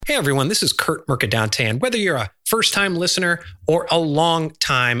Hey everyone, this is Kurt Mercadante, and whether you're a first-time listener or a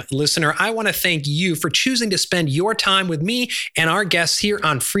long-time listener, I want to thank you for choosing to spend your time with me and our guests here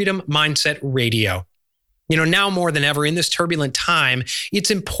on Freedom Mindset Radio. You know, now more than ever in this turbulent time, it's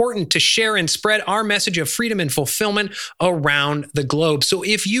important to share and spread our message of freedom and fulfillment around the globe. So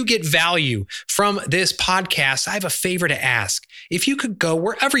if you get value from this podcast, I have a favor to ask. If you could go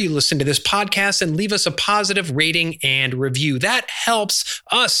wherever you listen to this podcast and leave us a positive rating and review, that helps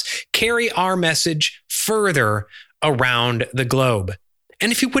us carry our message further around the globe.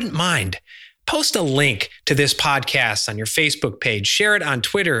 And if you wouldn't mind, post a link to this podcast on your Facebook page, share it on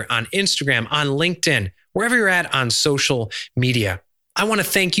Twitter, on Instagram, on LinkedIn, wherever you're at on social media. I want to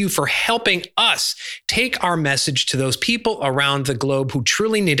thank you for helping us take our message to those people around the globe who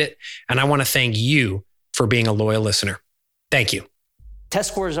truly need it. And I want to thank you for being a loyal listener. Thank you.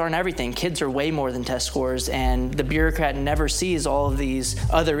 Test scores aren't everything. Kids are way more than test scores, and the bureaucrat never sees all of these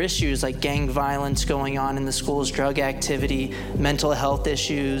other issues like gang violence going on in the schools, drug activity, mental health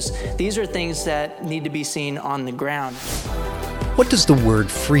issues. These are things that need to be seen on the ground. What does the word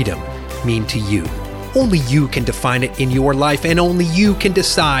freedom mean to you? Only you can define it in your life, and only you can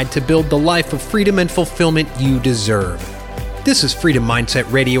decide to build the life of freedom and fulfillment you deserve. This is Freedom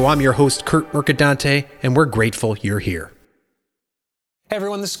Mindset Radio. I'm your host, Kurt Mercadante, and we're grateful you're here. Hey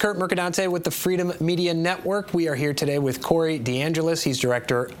everyone, this is Kurt Mercadante with the Freedom Media Network. We are here today with Corey DeAngelis. He's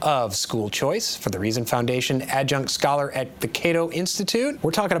director of School Choice for the Reason Foundation, adjunct scholar at the Cato Institute.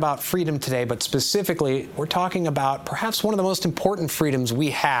 We're talking about freedom today, but specifically, we're talking about perhaps one of the most important freedoms we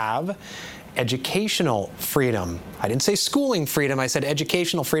have, educational freedom. I didn't say schooling freedom, I said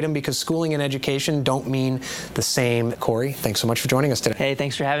educational freedom because schooling and education don't mean the same. Corey, thanks so much for joining us today. Hey,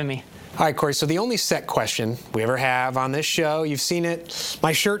 thanks for having me. All right, Corey, so the only set question we ever have on this show, you've seen it,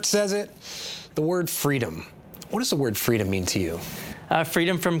 my shirt says it, the word freedom. What does the word freedom mean to you?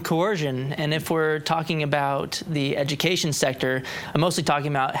 Freedom from coercion. And if we're talking about the education sector, I'm mostly talking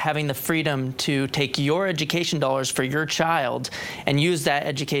about having the freedom to take your education dollars for your child and use that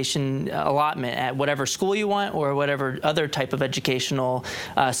education allotment at whatever school you want or whatever other type of educational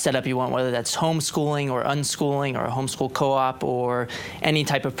setup you want, whether that's homeschooling or unschooling or a homeschool co-op or any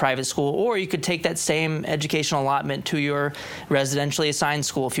type of private school. Or you could take that same educational allotment to your residentially assigned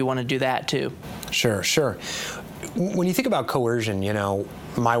school if you want to do that too. Sure. When you think about coercion, you know,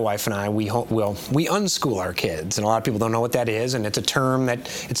 my wife and I, we unschool our kids, and a lot of people don't know what that is, and it's a term that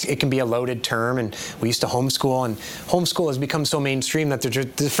it can be a loaded term, and we used to homeschool, and homeschool has become so mainstream that there's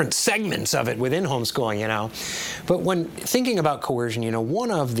different segments of it within homeschooling, you know. But when thinking about coercion, you know,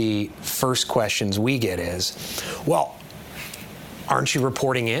 one of the first questions we get is, well, aren't you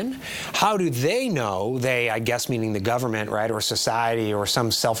reporting in? How do they know, they, I guess meaning the government, right, or society or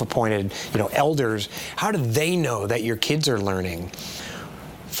some self-appointed, you know, elders, how do they know that your kids are learning?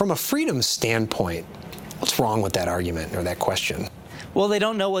 From a freedom standpoint, what's wrong with that argument or that question? Well, they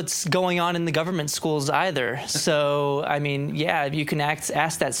don't know what's going on in the government schools either. So, I mean, yeah, you can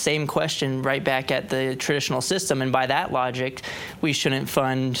ask that same question right back at the traditional system. And by that logic, we shouldn't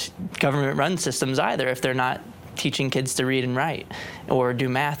fund government-run systems either if they're not teaching kids to read and write or do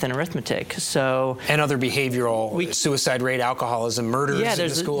math and arithmetic. So, and other behavioral, suicide rate, alcoholism, murders in the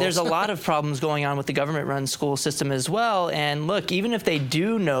schools. There's a lot of problems going on with the government-run school system as well. And look, even if they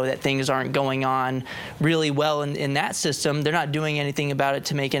do know that things aren't going on really well in that system, they're not doing anything about it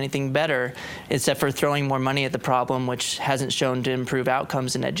to make anything better, except for throwing more money at the problem, which hasn't shown to improve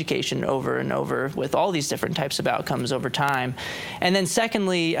outcomes in education over and over with all these different types of outcomes over time. And then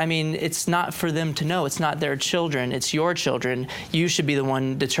secondly, I mean, it's not for them to know. It's not their children. It's your children. You should be the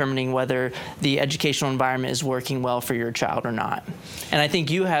one determining whether the educational environment is working well for your child or not. And I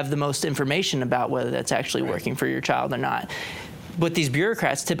think you have the most information about whether that's actually working for your child or not. What these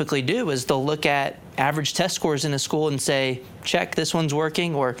bureaucrats typically do is they'll look at average test scores in a school and say, check, this one's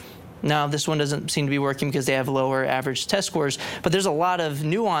working, or no, this one doesn't seem to be working because they have lower average test scores. But there's a lot of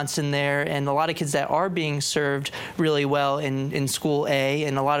nuance in there and a lot of kids that are being served really well in school A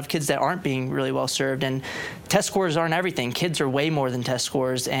and a lot of kids that aren't being really well served. And test scores aren't everything. Kids are way more than test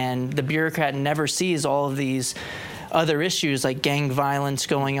scores, and the bureaucrat never sees all of these other issues like gang violence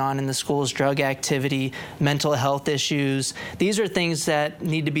going on in the schools, drug activity, mental health issues. These are things that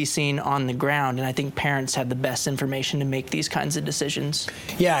need to be seen on the ground, and I think parents have the best information to make these kinds of decisions.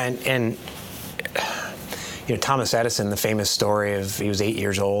 Yeah, and you know, Thomas Edison, the famous story of he was 8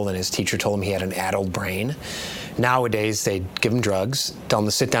 years old and his teacher told him he had an addled brain. Nowadays, they give him drugs, tell him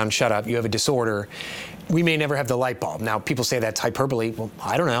to sit down, shut up, you have a disorder. We may never have the light bulb. Now, people say that's hyperbole. Well,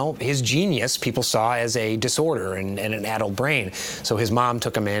 I don't know. His genius, people saw as a disorder and an addled brain. So his mom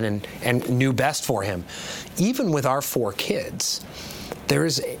took him in and knew best for him. Even with our 4 kids,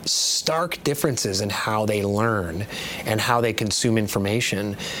 there's stark differences in how they learn and how they consume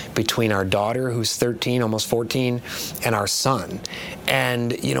information between our daughter, who's 13, almost 14, and our son.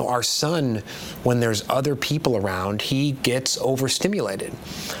 And, our son, when there's other people around, he gets overstimulated.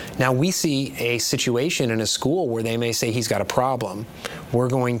 Now, we see a situation in a school where they may say he's got a problem. We're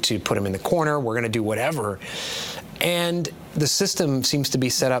going to put him in the corner. We're going to do whatever. And the system seems to be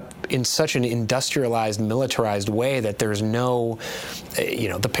set up in such an industrialized, militarized way that there's no,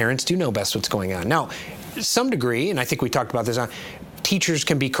 the parents do know best what's going on. Now, to some degree, and I think we talked about this, teachers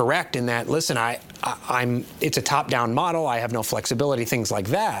can be correct in that, listen, it's a top-down model, I have no flexibility, things like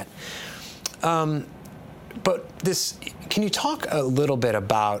that. But can you talk a little bit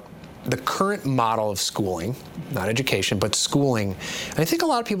about the current model of schooling, not education, but schooling? And I think a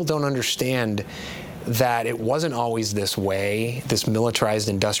lot of people don't understand that it wasn't always this way, this militarized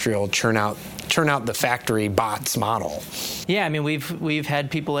industrial churn out the factory bots model. Yeah, I mean, we've had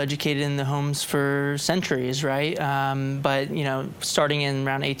people educated in the homes for centuries, right? But starting in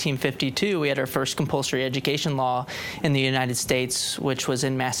around 1852, we had our first compulsory education law in the United States, which was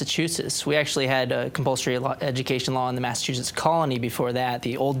in Massachusetts. We actually had a compulsory education law in the Massachusetts colony before that,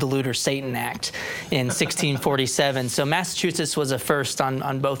 the Old Deluder Satan Act in 1647. So Massachusetts was a first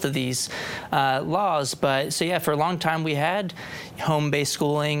on both of these laws. But so yeah, for a long time we had home-based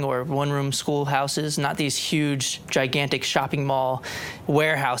schooling or one-room schoolhouses, not these huge, gigantic shopping mall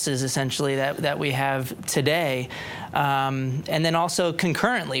warehouses essentially that we have today. And then also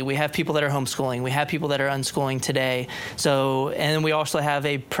concurrently, we have people that are homeschooling. We have people that are unschooling today. So, and then we also have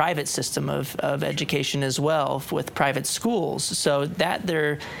a private system of education as well with private schools. So that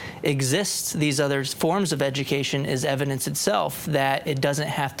there exists these other forms of education is evidence itself that it doesn't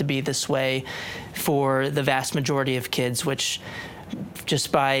have to be this way for the vast majority of kids, which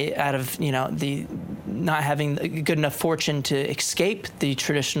just out of the not having good enough fortune to escape the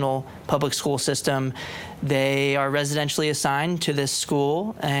traditional public school system, they are residentially assigned to this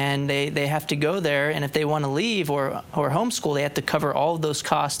school and they have to go there, and if they want to leave or homeschool, they have to cover all of those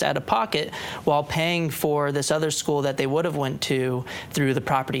costs out of pocket while paying for this other school that they would have went to through the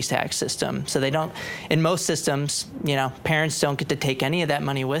property tax system. So they don't, in most systems, parents don't get to take any of that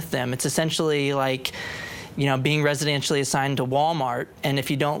money with them. It's essentially like being residentially assigned to Walmart, and if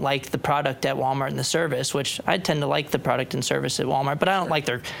you don't like the product at Walmart and the service, which I tend to like the product and service at Walmart, but I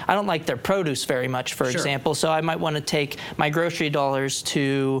don't like their produce very much, for example. So I might want to take my grocery dollars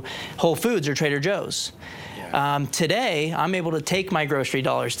to Whole Foods or Trader Joe's. Today, I'm able to take my grocery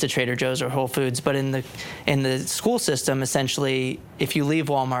dollars to Trader Joe's or Whole Foods, but in the school system, essentially, if you leave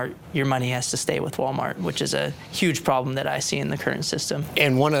Walmart, your money has to stay with Walmart, which is a huge problem that I see in the current system.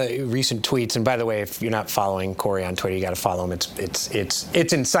 And one of the recent tweets, and by the way, if you're not following Corey on Twitter, you got to follow him. It's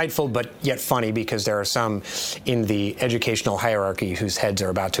insightful, but yet funny, because there are some in the educational hierarchy whose heads are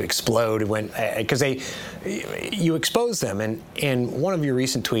about to explode because you expose them. And one of your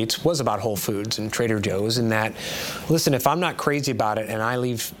recent tweets was about Whole Foods and Trader Joe's, and that, listen, if I'm not crazy about it and I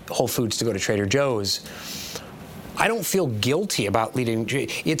leave Whole Foods to go to Trader Joe's, I don't feel guilty about leading.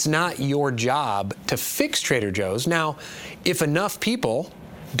 It's not your job to fix Trader Joe's. Now, if enough people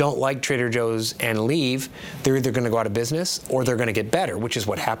don't like Trader Joe's and leave, they're either going to go out of business or they're going to get better, which is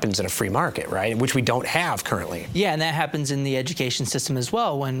what happens in a free market, right? Which we don't have currently. Yeah, and that happens in the education system as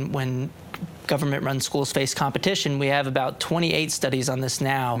well. When government-run schools face competition, we have about 28 studies on this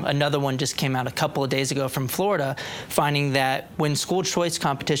now. Another one just came out a couple of days ago from Florida, finding that when school choice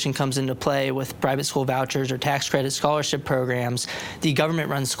competition comes into play with private school vouchers or tax credit scholarship programs, the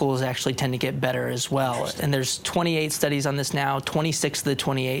government-run schools actually tend to get better as well. And there's 28 studies on this now. 26 of the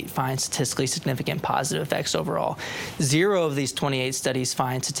 28 find statistically significant positive effects overall. 0 of these 28 studies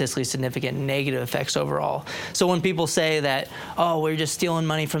find statistically significant negative effects overall. So when people say that, oh, we're just stealing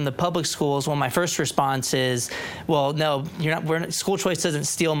money from the public schools, well, my first response is, well, no, you're not. School choice doesn't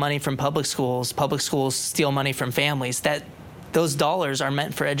steal money from public schools. Public schools steal money from families. Those dollars are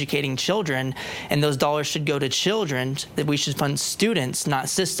meant for educating children, and those dollars should go to children. That we should fund students, not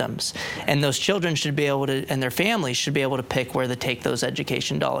systems. And those children should be able to, and their families should be able to pick where to take those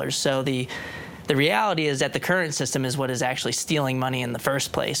education dollars. So the reality is that the current system is what is actually stealing money in the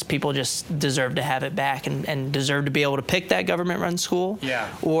first place. People just deserve to have it back and deserve to be able to pick that government-run school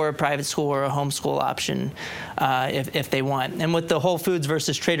or a private school or a homeschool option if they want. And with the Whole Foods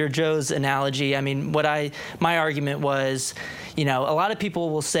versus Trader Joe's analogy, I mean, my argument was, a lot of people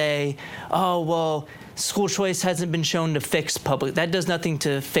will say, oh, well, school choice hasn't been shown to fix public. That does nothing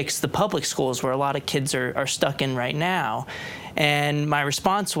to fix the public schools where a lot of kids are stuck in right now. And my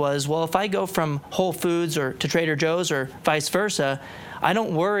response was, well, if I go from Whole Foods or to Trader Joe's or vice versa, I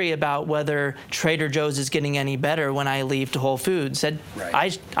don't worry about whether Trader Joe's is getting any better when I leave to Whole Foods.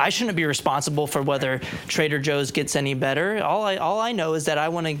 Right. I shouldn't be responsible for whether Trader Joe's gets any better. All I know is that I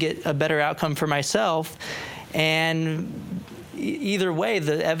want to get a better outcome for myself. And either way,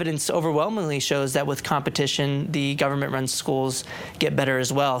 the evidence overwhelmingly shows that with competition, the government-run schools get better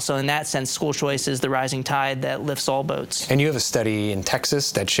as well. So in that sense, school choice is the rising tide that lifts all boats. And you have a study in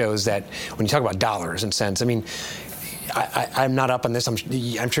Texas that shows that when you talk about dollars and cents, I mean, I'm not up on this. I'm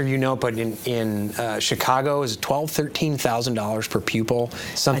sure you know, but in Chicago, is it $12,000, $13,000 per pupil,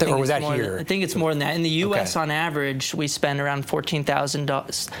 something, or was that here? I think it's more than that. In the U.S., on average, we spend around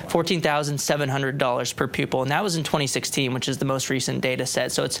 $14,700 per pupil, and that was in 2016, which is the most recent data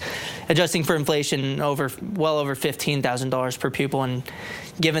set. So it's adjusting for inflation well over $15,000 per pupil, and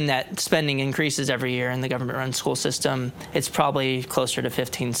given that spending increases every year in the government-run school system, it's probably closer to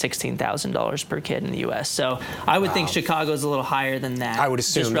 $15,000, $16,000 per kid in the U.S. So I would think Chicago's a little higher than that. I would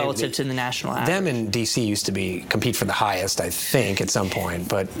assume, just relative to the national average. Them in D.C. used to compete for the highest, I think, at some point.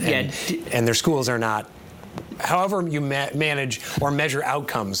 But and their schools are not. However you manage or measure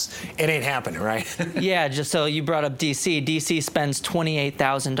outcomes, it ain't happening, right? Yeah, just so you brought up D.C. D.C. spends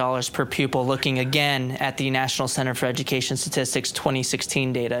 $28,000 per pupil, looking again at the National Center for Education Statistics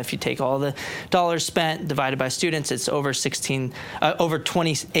 2016 data. If you take all the dollars spent divided by students, it's over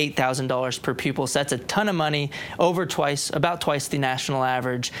 $28,000 per pupil. So that's a ton of money, about twice the national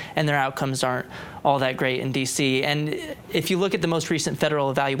average, and their outcomes aren't all that great in D.C. And if you look at the most recent federal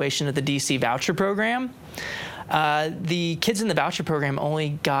evaluation of the D.C. voucher program, the kids in the voucher program only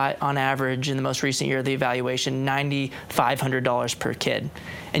got, on average, in the most recent year of the evaluation, $9,500 per kid.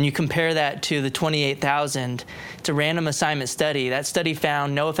 And you compare that to the $28,000, it's a random assignment study. That study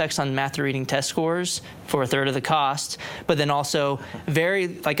found no effects on math or reading test scores for a third of the cost, but then also a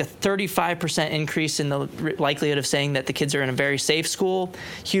 35% increase in the likelihood of saying that the kids are in a very safe school,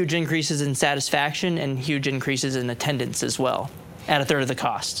 huge increases in satisfaction, and huge increases in attendance as well, at a third of the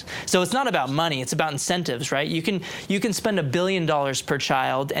cost. So it's not about money, it's about incentives, right? You can spend $1 billion per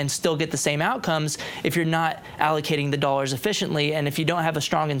child and still get the same outcomes if you're not allocating the dollars efficiently. And if you don't have a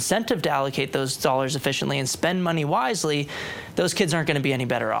strong incentive to allocate those dollars efficiently and spend money wisely, those kids aren't going to be any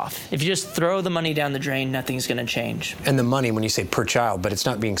better off. If you just throw the money down the drain, nothing's going to change. And the money, when you say per child, but it's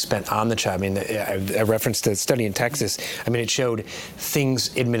not being spent on the child. I mean, I referenced the study in Texas. I mean, it showed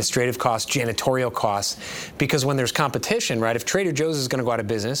things, administrative costs, janitorial costs, because when there's competition, right, if Trader Joe's is going to go out of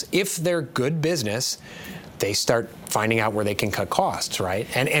business, if they're good business, they start finding out where they can cut costs, right,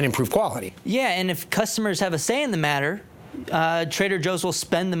 and improve quality. Yeah, and if customers have a say in the matter, Trader Joe's will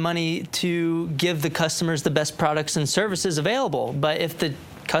spend the money to give the customers the best products and services available. But if the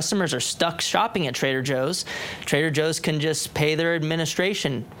customers are stuck shopping at Trader Joe's can just pay their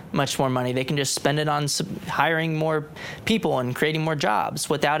administration much more money. They can just spend it on hiring more people and creating more jobs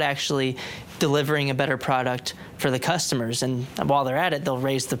without actually delivering a better product for the customers. And while they're at it, they'll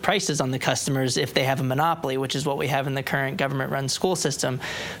raise the prices on the customers if they have a monopoly, which is what we have in the current government-run school system.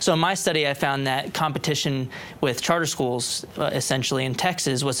 So in my study, I found that competition with charter schools, essentially in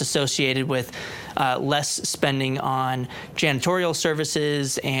Texas, was associated with less spending on janitorial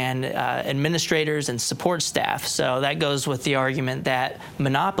services and administrators and support staff. So that goes with the argument that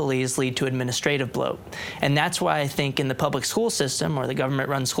monopolies lead to administrative bloat. And that's why I think in the public school system, or the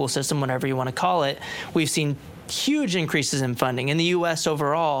government-run school system, whatever you want to call it, we've seen huge increases in funding. In the U.S.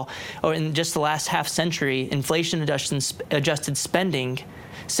 overall, or in just the last half century, inflation-adjusted spending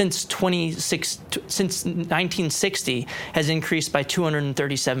since 1960 has increased by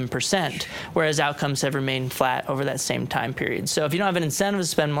 237%, whereas outcomes have remained flat over that same time period. So if you don't have an incentive to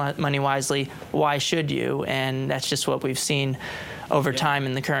spend money wisely, why should you? And that's just what we've seen over time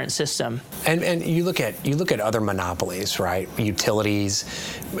in the current system. And you look at other monopolies, right? Utilities,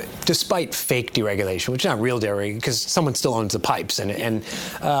 despite fake deregulation, which is not real deregulation because someone still owns the pipes, and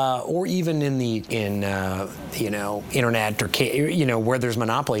or even in internet or where there's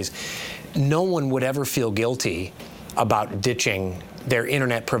monopolies, no one would ever feel guilty about ditching their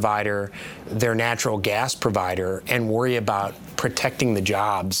internet provider, their natural gas provider, and worry about protecting the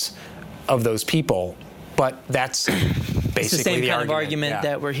jobs of those people. But that's basically it's the same kind of argument yeah.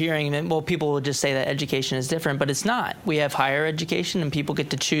 that we're hearing. Well, people will just say that education is different, but it's not. We have higher education, and people get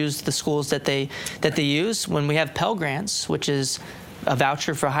to choose the schools that they use. When we have Pell Grants, which is a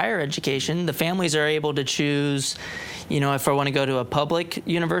voucher for higher education, the families are able to choose, if I want to go to a public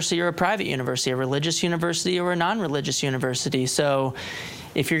university or a private university, a religious university or a non-religious university. So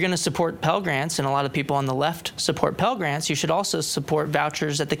if you're going to support Pell Grants, and a lot of people on the left support Pell Grants, you should also support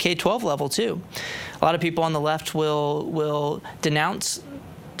vouchers at the K-12 level too. A lot of people on the left will denounce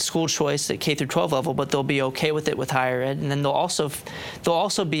school choice at K through 12 level, but they'll be okay with it with higher ed, and then they'll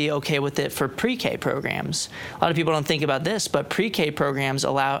also be okay with it for pre-K programs. A lot of people don't think about this, but pre-K programs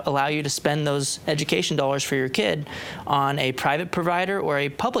allow you to spend those education dollars for your kid on a private provider or a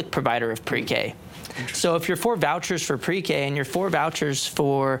public provider of pre-K. So if you're for vouchers for pre-K and you're for vouchers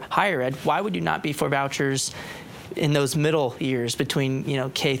for higher ed, why would you not be for vouchers in those middle years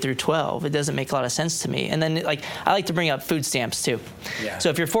between, K through 12? It doesn't make a lot of sense to me. And then, I like to bring up food stamps too. Yeah. So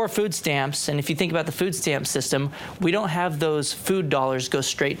if you're for food stamps, and if you think about the food stamp system, we don't have those food dollars go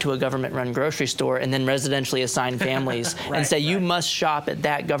straight to a government-run grocery store and then residentially assign families and say, you must shop at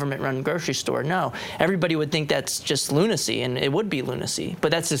that government-run grocery store. No, everybody would think that's just lunacy, and it would be lunacy.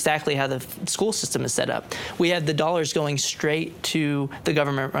 But that's exactly how the school system is set up. We have the dollars going straight to the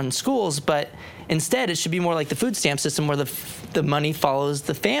government-run schools, but instead, it should be more like the food stamp system where the money follows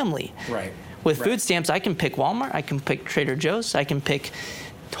the family. Right. With food stamps, I can pick Walmart, I can pick Trader Joe's, I can pick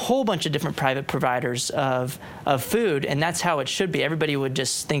a whole bunch of different private providers of food, and that's how it should be. Everybody would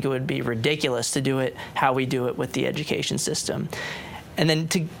just think it would be ridiculous to do it how we do it with the education system. And then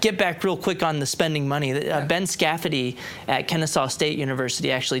to get back real quick on the spending money, Ben Scafidi at Kennesaw State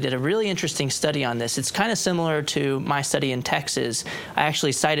University actually did a really interesting study on this. It's kind of similar to my study in Texas. I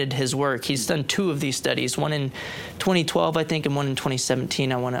actually cited his work. He's done 2 of these studies, one in 2012, I think, and one in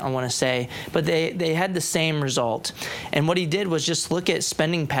 2017, I want to say. But they had the same result. And what he did was just look at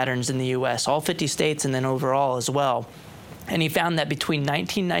spending patterns in the U.S., all 50 states, and then overall as well. And he found that between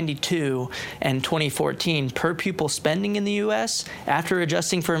 1992 and 2014, per pupil spending in the U.S., after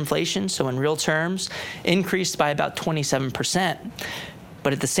adjusting for inflation, so in real terms, increased by about 27%.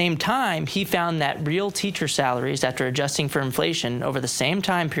 But at the same time, he found that real teacher salaries, after adjusting for inflation, over the same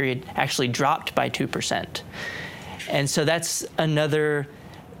time period, actually dropped by 2%. And so that's another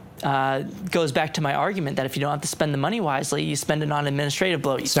goes back to my argument that if you don't have to spend the money wisely, you spend it on administrative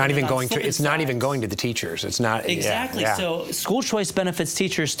bloat. It's not even going to. It's not even going to the teachers. It's not exactly. Yeah. So school choice benefits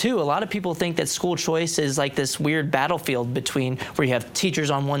teachers too. A lot of people think that school choice is like this weird battlefield between where you have teachers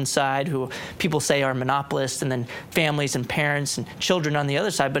on one side who people say are monopolists, and then families and parents and children on the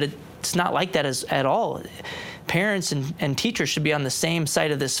other side. But it's not like that at all. Parents and teachers should be on the same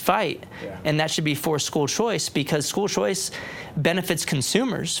side of this fight, and that should be for school choice, because school choice benefits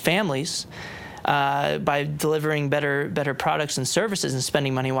consumers, families, by delivering better products and services and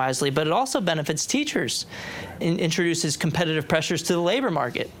spending money wisely, but it also benefits teachers and introduces competitive pressures to the labor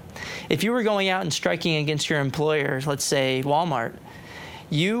market. If you were going out and striking against your employer, let's say Walmart,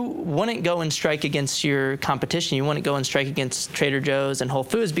 you wouldn't go and strike against your competition. You wouldn't go and strike against Trader Joe's and Whole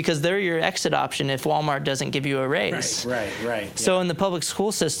Foods because they're your exit option if Walmart doesn't give you a raise. Right. So in the public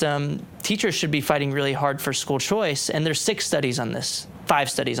school system, teachers should be fighting really hard for school choice, and there's 5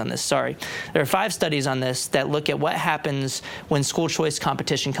 studies on this, sorry. There are 5 studies on this that look at what happens when school choice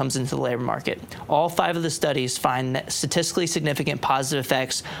competition comes into the labor market. All 5 of the studies find that statistically significant positive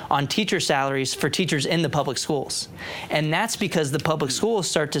effects on teacher salaries for teachers in the public schools. And that's because the public schools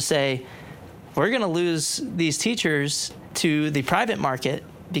start to say, we're going to lose these teachers to the private market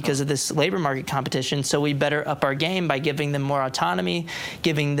because of this labor market competition, so we better up our game by giving them more autonomy,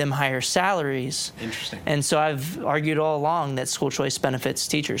 giving them higher salaries. Interesting. And so I've argued all along that school choice benefits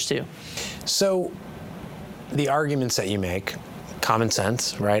teachers too. So the arguments that you make, common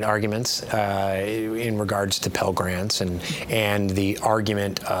sense, right, arguments in regards to Pell Grants and the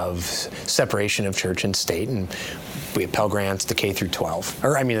argument of separation of church and state, and we have Pell Grants, the K through 12,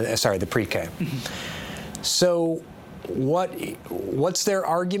 the pre-K. So what's their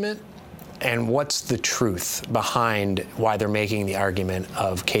argument, and what's the truth behind why they're making the argument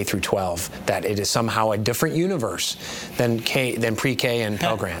of K through 12, that it is somehow a different universe than pre-K and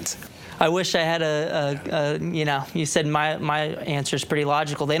Pell Grants? I wish I had you said my answer is pretty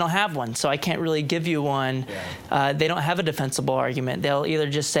logical. They don't have one, so I can't really give you one. Yeah. They don't have a defensible argument. They'll either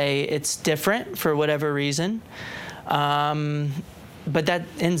just say it's different for whatever reason, but that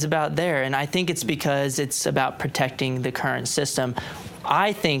ends about there. And I think it's because it's about protecting the current system.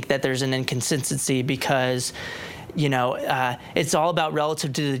 I think that there's an inconsistency because it's all about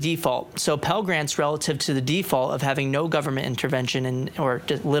relative to the default. So Pell Grants relative to the default of having no government intervention or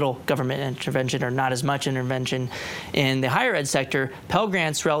little government intervention or not as much intervention in the higher ed sector, Pell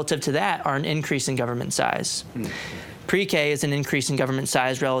Grants relative to that are an increase in government size. Pre-K is an increase in government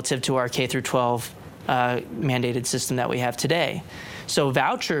size relative to our K through 12 mandated system that we have today. So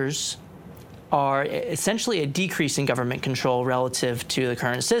vouchers are essentially a decrease in government control relative to the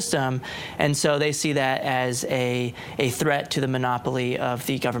current system. And so they see that as a threat to the monopoly of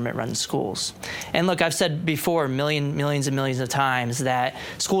the government-run schools. And look, I've said before millions and millions of times that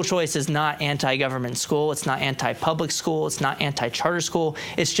school choice is not anti-government school. It's not anti-public school. It's not anti-charter school.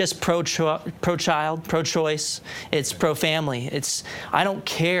 It's just pro-child, pro-choice. It's pro-family. I don't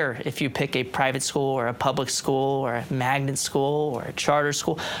care if you pick a private school or a public school or a magnet school or a charter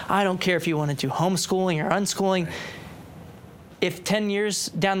school. I don't care if you want to do homeschooling or unschooling. If 10 years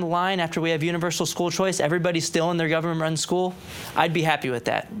down the line after we have universal school choice, everybody's still in their government-run school, I'd be happy with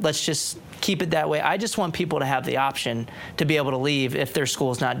that. Let's just keep it that way. I just want people to have the option to be able to leave if their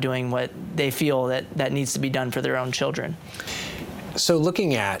school's not doing what they feel that needs to be done for their own children. So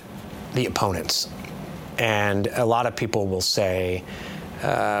looking at the opponents, and a lot of people will say,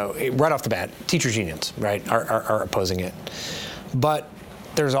 right off the bat, teachers' unions, right, are opposing it. But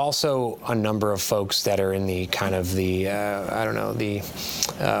there's also a number of folks that are in the kind of the,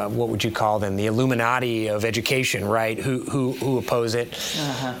 what would you call them, the Illuminati of education, right, who oppose it.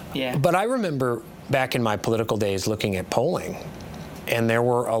 Yeah. But I remember back in my political days looking at polling, and there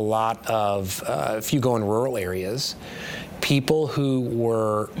were a lot of, if you go in rural areas, people who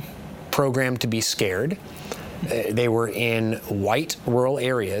were programmed to be scared. They were in white rural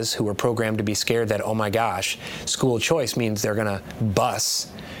areas who were programmed to be scared that, oh my gosh, school choice means they're going to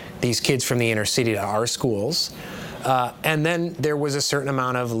bus these kids from the inner city to our schools. And then there was a certain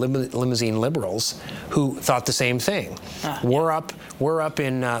amount of limousine liberals who thought the same thing. We're up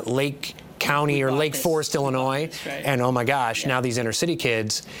in Lake County or Lake Forest, Illinois, right. And oh my gosh, now these inner city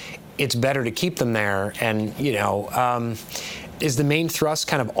kids, it's better to keep them there. And, is the main thrust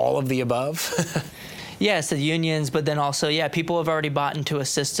kind of all of the above? Yes, the unions, but then also, people have already bought into a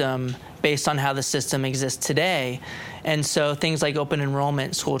system based on how the system exists today. And so things like open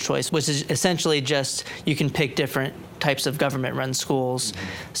enrollment school choice, which is essentially just you can pick different types of government-run schools.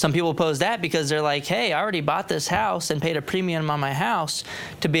 Some people oppose that because they're like, hey, I already bought this house and paid a premium on my house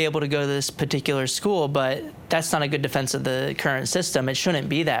to be able to go to this particular school, but that's not a good defense of the current system. It shouldn't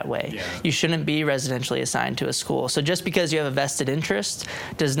be that way. Yeah. You shouldn't be residentially assigned to a school. So just because you have a vested interest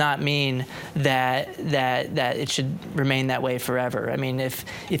does not mean that it should remain that way forever. I mean, if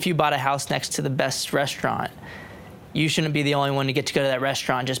you bought a house next to the best restaurant, you shouldn't be the only one to get to go to that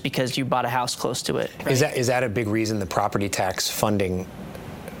restaurant just because you bought a house close to it. Right? Is that a big reason the property tax funding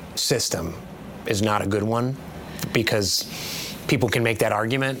system is not a good one? Because people can make that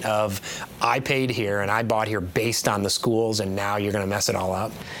argument of, I paid here and I bought here based on the schools, and now you're going to mess it all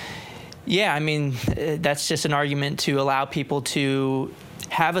up? Yeah, I mean, that's just an argument to allow people to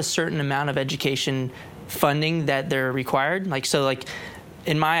have a certain amount of education funding that they're required. Like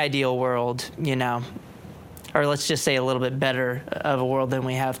in my ideal world, or let's just say a little bit better of a world than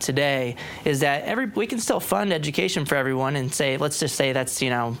we have today, is that we can still fund education for everyone and say, let's just say that's,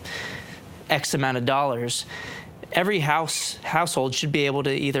 X amount of dollars. Every household should be able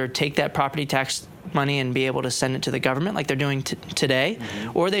to either take that property tax money and be able to send it to the government like they're doing today,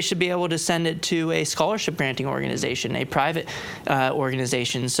 or they should be able to send it to a scholarship granting organization, a private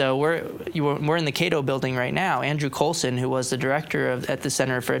organization. So we're in the Cato building right now. Andrew Coulson, who was the director at the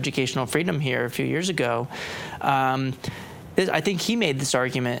Center for Educational Freedom here a few years ago, I think he made this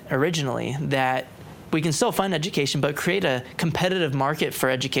argument originally that we can still fund education, but create a competitive market for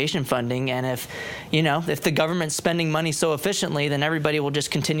education funding. And if the government's spending money so efficiently, then everybody will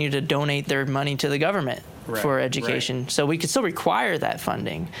just continue to donate their money to the government for education. Right. So we could still require that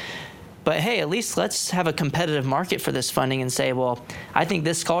funding. But hey, at least let's have a competitive market for this funding and say, well, I think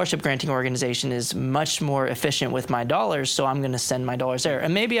this scholarship granting organization is much more efficient with my dollars, so I'm going to send my dollars there.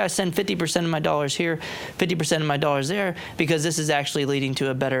 And maybe I send 50% of my dollars here, 50% of my dollars there, because this is actually leading to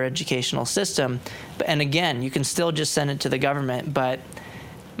a better educational system. And again, you can still just send it to the government, but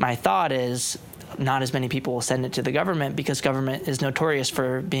my thought is not as many people will send it to the government because government is notorious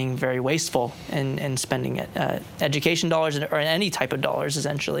for being very wasteful and spending education dollars or any type of dollars,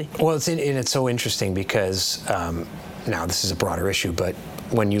 essentially. Well, it's so interesting because now this is a broader issue, but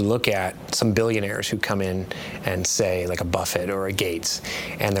when you look at some billionaires who come in and say, like a Buffett or a Gates,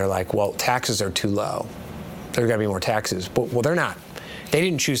 and they're like, well, taxes are too low. There got to be more taxes. But, well, they're not. They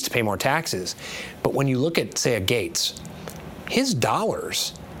didn't choose to pay more taxes. But when you look at, say, a Gates, his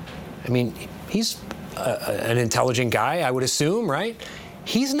dollars, I mean, he's an intelligent guy, I would assume, right?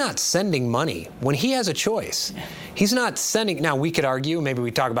 He's not sending money when he has a choice. He's not sending. Now, we could argue, maybe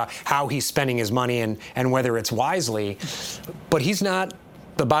we talk about how he's spending his money and whether it's wisely, but he's not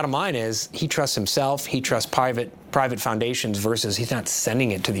the bottom line is he trusts himself, he trusts private foundations versus he's not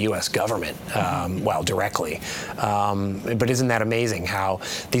sending it to the U.S. government, directly. But isn't that amazing how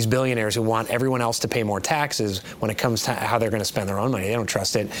these billionaires who want everyone else to pay more taxes when it comes to how they're going to spend their own money, they don't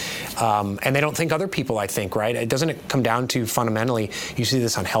trust it. And they don't think other people, I think, right? It doesn't come down to fundamentally, you see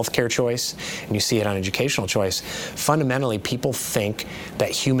this on healthcare choice and you see it on educational choice. Fundamentally, people think that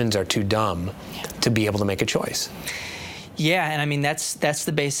humans are too dumb to be able to make a choice. Yeah, and I mean, that's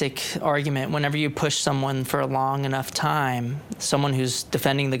the basic argument. Whenever you push someone for a long enough time, someone who's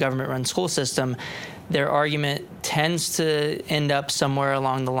defending the government-run school system, their argument tends to end up somewhere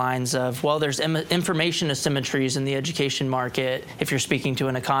along the lines of, well, there's information asymmetries in the education market, if you're speaking to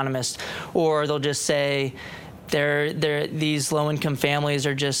an economist, or they'll just say, these low-income families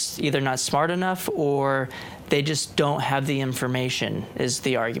are just either not smart enough or they just don't have the information, is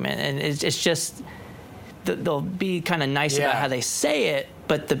the argument. And it's just... They'll be kind of nice about how they say it,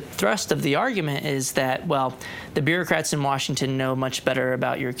 but the thrust of the argument is that, well, the bureaucrats in Washington know much better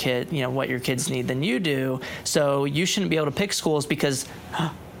about your kid, what your kids need than you do, so you shouldn't be able to pick schools because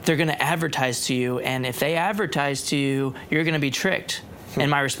they're going to advertise to you, and if they advertise to you, you're going to be tricked. And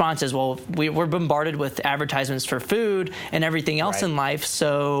my response is, well, we're bombarded with advertisements for food and everything else in life,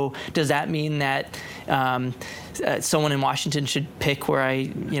 so does that mean that someone in Washington should pick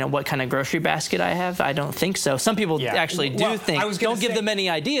what kind of grocery basket I have? I don't think so. Some people actually do think. Don't give them any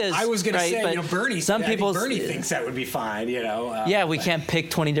ideas. I was going to say, Bernie. Bernie thinks that would be fine. We can't pick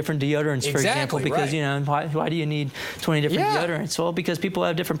 20 different deodorants, for example, because why do you need 20 different deodorants? Well, because people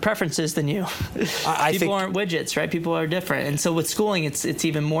have different preferences than you. People aren't widgets, right? People are different, and so with schooling, it's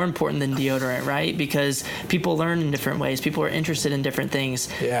even more important than deodorant, right? Because people learn in different ways. People are interested in different things.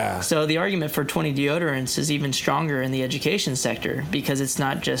 Yeah. So the argument for 20 deodorants is even stronger in the education sector because it's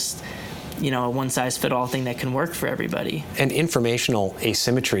not just a one-size-fit-all thing that can work for everybody. And informational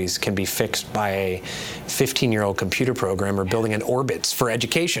asymmetries can be fixed by a 15-year-old computer programmer building an Orbitz for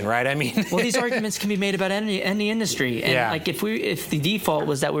education, right? I mean, well, these arguments can be made about any industry. And like if the default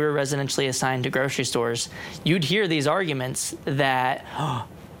was that we were residentially assigned to grocery stores, you'd hear these arguments that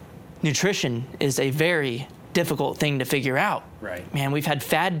nutrition is a very difficult thing to figure out. Right. Man, we've had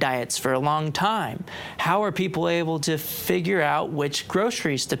fad diets for a long time. How are people able to figure out which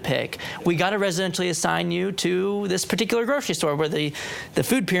groceries to pick? We got to residentially assign you to this particular grocery store where the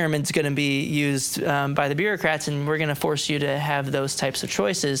food pyramid's going to be used by the bureaucrats, and we're going to force you to have those types of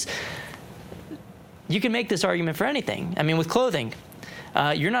choices. You can make this argument for anything. I mean, with clothing.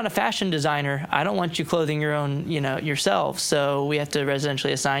 You're not a fashion designer. I don't want you clothing your own, yourself. So we have to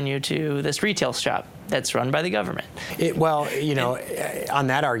residentially assign you to this retail shop that's run by the government. On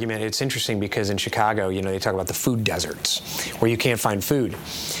that argument, it's interesting because in Chicago, they talk about the food deserts where you can't find food.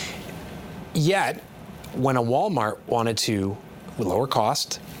 Yet, when a Walmart wanted to, with lower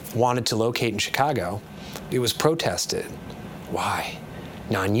cost, wanted to locate in Chicago, it was protested. Why?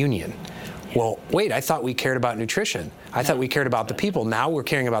 Non-union. Well, wait, I thought we cared about nutrition. I thought we cared about the people. Now we're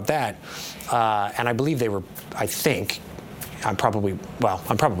caring about that. And I believe I'm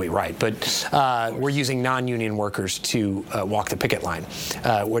probably right, but we're using non-union workers to walk the picket line,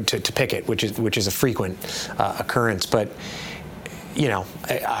 to picket, which is a frequent occurrence. But,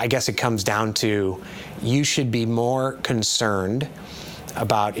 I guess it comes down to you should be more concerned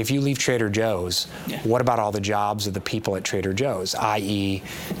about if you leave Trader Joe's, what about all the jobs of the people at Trader Joe's, i.e.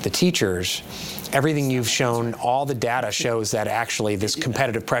 the teachers? Everything you've shown, all the data shows that actually this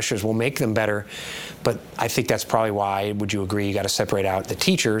competitive pressures will make them better. But I think that's probably why, would you agree, you got to separate out the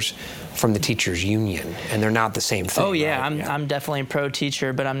teachers from the teachers union, and they're not the same thing. Oh yeah, right? I'm definitely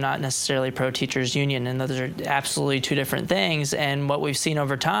pro-teacher, but I'm not necessarily pro-teachers union, and those are absolutely two different things. And what we've seen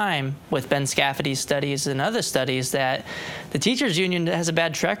over time with Ben Scafferty's studies and other studies, that the teachers union has a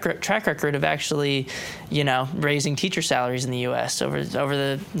bad track record of actually, raising teacher salaries in the U.S. Over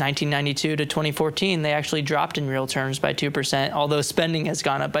the 1992 to 2014, they actually dropped in real terms by 2%, although spending has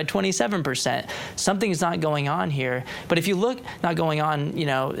gone up by 27%. Something's not going on here. But if you look, not going on,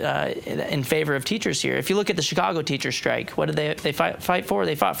 in favor of teachers here. If you look at the Chicago teacher strike, what did they fight for?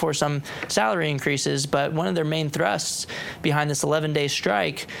 They fought for some salary increases, but one of their main thrusts behind this 11-day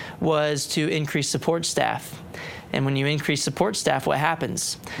strike was to increase support staff. And when you increase support staff, what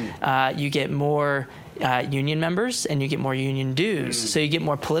happens? You get more union members and you get more union dues. So you get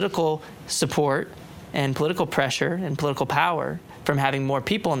more political support and political pressure and political power from having more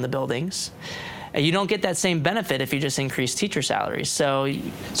people in the buildings. You don't get that same benefit if you just increase teacher salaries. So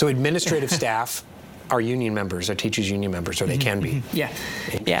administrative staff are union members, are teachers union members, or they can be. Yeah.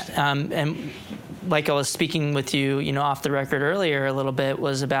 And like I was speaking with you, off the record earlier a little bit,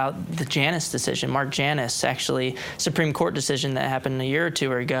 was about the Janus decision. Mark Janus, actually, Supreme Court decision that happened a year or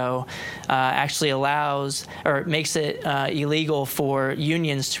two ago, actually allows or makes it illegal for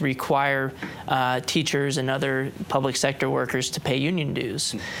unions to require teachers and other public sector workers to pay union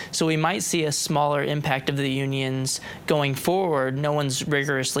dues. So we might see a smaller impact of the unions going forward. No one's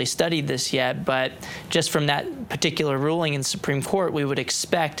rigorously studied this yet, but just from that particular ruling in the Supreme Court, we would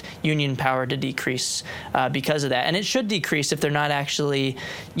expect union power to decrease because of that. And it should decrease if they're not actually,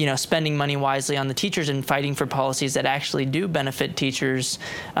 spending money wisely on the teachers and fighting for policies that actually do benefit teachers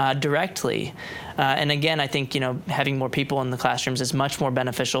directly. And again, I think, having more people in the classrooms is much more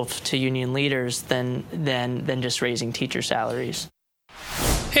beneficial to union leaders than just raising teacher salaries.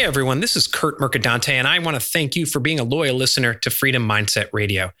 Hey everyone, this is Kurt Mercadante, and I want to thank you for being a loyal listener to Freedom Mindset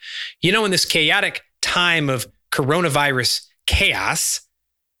Radio. In this chaotic time of coronavirus chaos,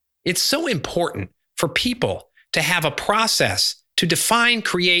 it's so important for people to have a process to define,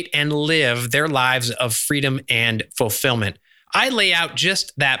 create, and live their lives of freedom and fulfillment. I lay out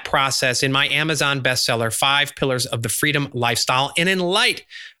just that process in my Amazon bestseller, 5 Pillars of the Freedom Lifestyle. And in light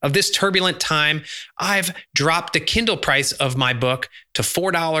of this turbulent time, I've dropped the Kindle price of my book to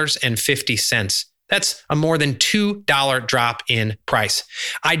 $4.50. That's a more than $2 drop in price.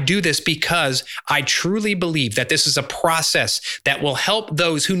 I do this because I truly believe that this is a process that will help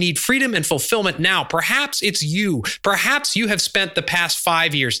those who need freedom and fulfillment now. Perhaps it's you. Perhaps you have spent the past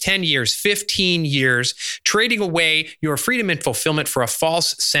 5 years, 10 years, 15 years trading away your freedom and fulfillment for a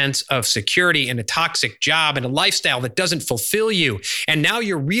false sense of security and a toxic job and a lifestyle that doesn't fulfill you. And now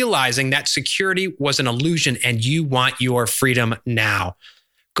you're realizing that security was an illusion and you want your freedom now.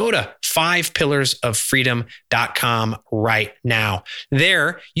 Go to 5pillarsoffreedom.com right now.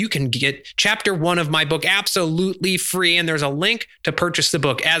 There, you can get chapter 1 of my book absolutely free, and there's a link to purchase the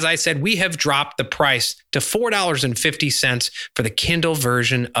book. As I said, we have dropped the price to $4.50 for the Kindle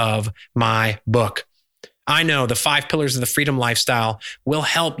version of my book. I know the 5 Pillars of the Freedom Lifestyle will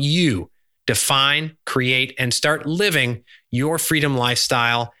help you define, create, and start living your freedom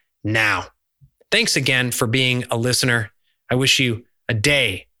lifestyle now. Thanks again for being a listener. I wish you a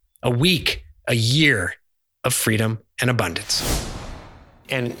day, a week, a year of freedom and abundance.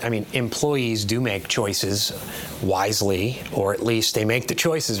 And employees do make choices wisely, or at least they make the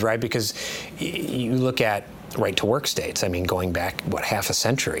choices, right? Because you look at right to work states, going back, half a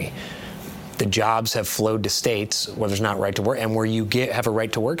century, the jobs have flowed to states where there's not right to work, and where you have a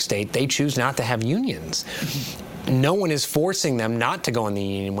right to work state, they choose not to have unions. No one is forcing them not to go in the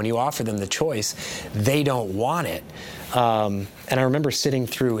union. When you offer them the choice, they don't want it. And I remember sitting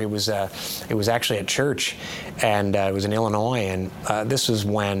through, it was actually at church, and it was in Illinois, and this was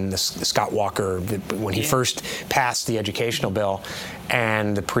when Scott Walker, when he first passed the educational bill,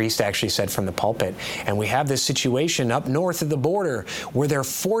 and the priest actually said from the pulpit, and we have this situation up north of the border where they're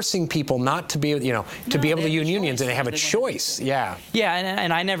forcing people not to be, to be able to use unions, and they have a choice. Yeah,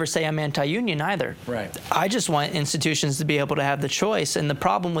 and I never say I'm anti-union either. Right. I just want institutions to be able to have the choice. And the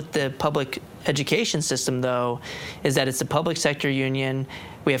problem with the public education system, though, is that it's a public sector union.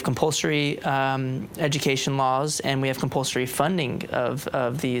 We have compulsory education laws, and we have compulsory funding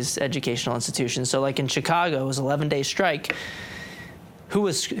of these educational institutions. So like in Chicago, it was an 11-day strike. Who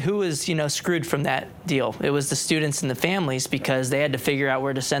was screwed from that deal? It was the students and the families, because they had to figure out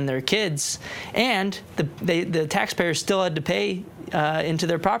where to send their kids, and the taxpayers still had to pay into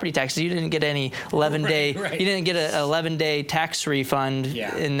their property taxes. You didn't get any 11-day. Right. You didn't get an 11-day tax refund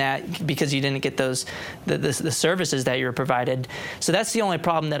in that, because you didn't get the services that you were provided. So that's the only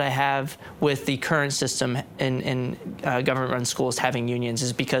problem that I have with the current system in government-run schools having unions,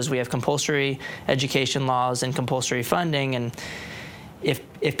 is because we have compulsory education laws and compulsory funding. And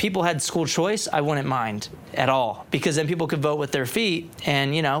if people had school choice, I wouldn't mind at all, because then people could vote with their feet.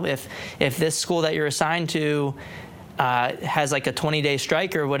 And if this school that you're assigned to has like a 20-day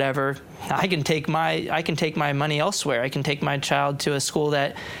strike or whatever, I can take my money elsewhere. I can take my child to a school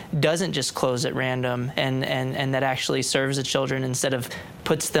that doesn't just close at random and that actually serves the children instead of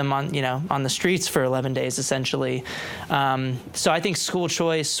puts them on the streets for 11 days essentially. So I think school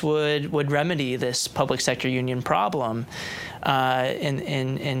choice would remedy this public sector union problem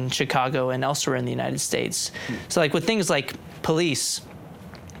in Chicago and elsewhere in the United States. So like with things like police,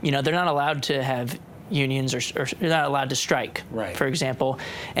 they're not allowed to have unions, or they're not allowed to strike, right, for example.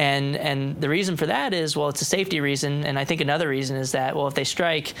 And the reason for that is, well, it's a safety reason. And I think another reason is that, well, if they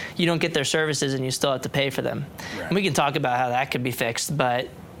strike, you don't get their services and you still have to pay for them. Right. And we can talk about how that could be fixed, but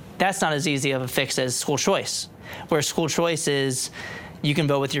that's not as easy of a fix as school choice, where school choice is, you can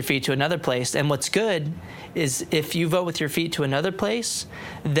vote with your feet to another place. And what's good is if you vote with your feet to another place,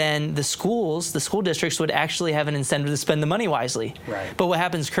 then the school districts would actually have an incentive to spend the money wisely. Right. But what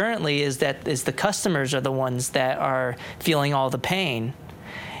happens currently is the customers are the ones that are feeling all the pain.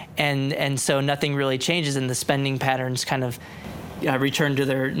 And so nothing really changes, and the spending patterns kind of return to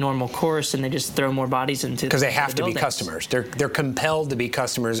their normal course, and they just throw more bodies into because they have to be buildings. customers. They're compelled to be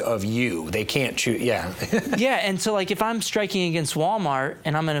customers of you. They can't choose. Yeah. Yeah, and so like if I'm striking against Walmart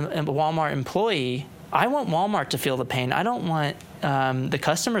and I'm a Walmart employee, I want Walmart to feel the pain. I don't want the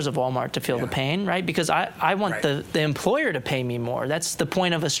customers of Walmart to feel the pain, right? Because I want the employer to pay me more. That's the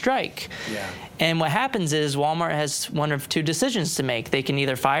point of a strike. Yeah. And what happens is Walmart has one of two decisions to make. They can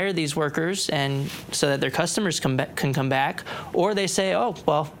either fire these workers and so that their customers can come back, or they say, oh,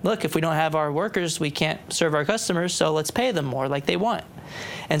 well, look, if we don't have our workers, we can't serve our customers, so let's pay them more like they want.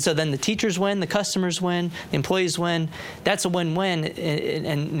 And so then the teachers win, the customers win, the employees win. That's a win-win.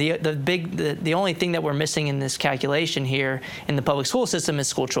 And the only thing that we're missing in this calculation here in the public school system is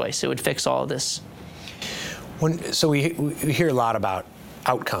school choice. It would fix all of this. So we hear a lot about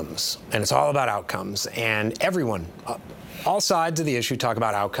outcomes, and it's all about outcomes. And everyone, all sides of the issue, talk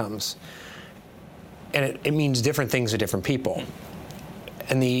about outcomes. And it means different things to different people.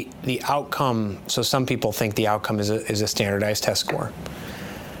 And the outcome, so some people think the outcome is a standardized test score.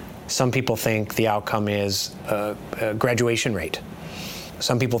 Some people think the outcome is a graduation rate.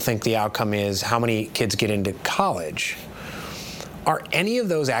 Some people think the outcome is how many kids get into college. Are any of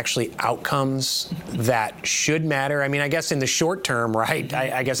those actually outcomes that should matter? I mean, I guess in the short term, right,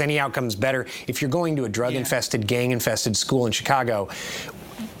 I guess any outcome's better. If you're going to a drug-infested, gang-infested school in Chicago,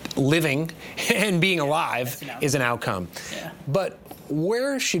 living and being alive is an outcome. Yeah. But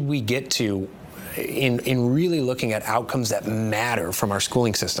where should we get to in really looking at outcomes that matter from our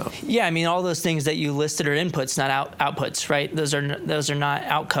schooling system? Yeah, I mean, all those things that you listed are inputs, not outputs, right? Those are not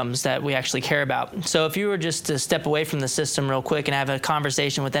outcomes that we actually care about. So if you were just to step away from the system real quick and have a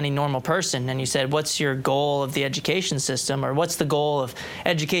conversation with any normal person, and you said, what's your goal of the education system, or what's the goal of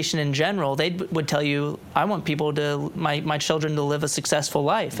education in general, they would tell you, I want my children to live a successful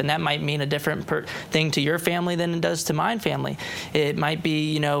life. And that might mean a different thing to your family than it does to my family. It might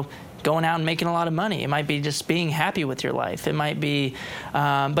be, going out and making a lot of money. It might be just being happy with your life. It might be,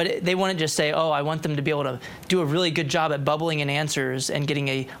 but they wouldn't just say, oh, I want them to be able to do a really good job at bubbling in answers and getting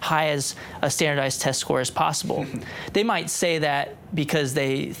a high as a standardized test score as possible. They might say that because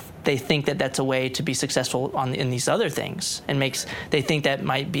they think that that's a way to be successful in these other things, and they think that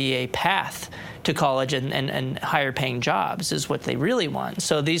might be a path to college and higher paying jobs is what they really want.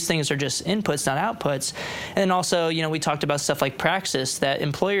 So these things are just inputs, not outputs. And also, we talked about stuff like praxis, that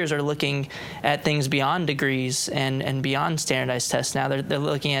employers are looking at things beyond degrees and beyond standardized tests now. They're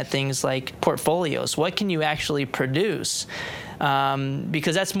looking at things like portfolios. What can you actually produce?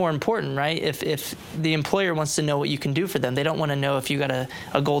 Because that's more important, right? If the employer wants to know what you can do for them, they don't want to know if you got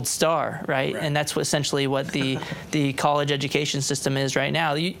a gold star, right? And that's essentially what the college education system is right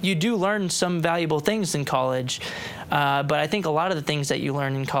now. You do learn some valuable things in college, but I think a lot of the things that you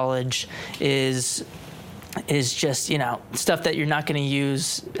learn in college is just, stuff that you're not going to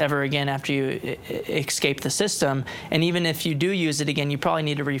use ever again after you escape the system. And even if you do use it again, you probably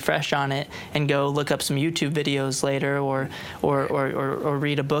need to refresh on it and go look up some YouTube videos later or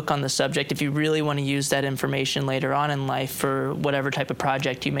read a book on the subject if you really want to use that information later on in life for whatever type of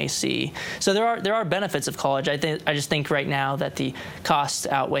project you may see. So there are benefits of college. I just think right now that the costs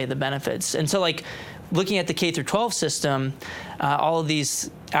outweigh the benefits. And so looking at the K through 12 system, all of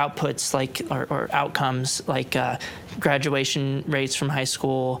these outputs or outcomes like graduation rates from high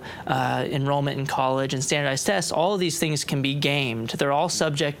school, enrollment in college, and standardized tests, all of these things can be gamed. They're all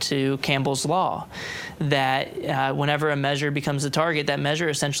subject to Campbell's law, that whenever a measure becomes a target, that measure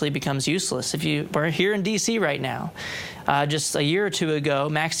essentially becomes useless. We're here in D.C. right now. Just a year or two ago,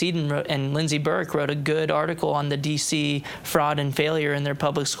 Max Eden and Lindsey Burke wrote a good article on the D.C. fraud and failure in their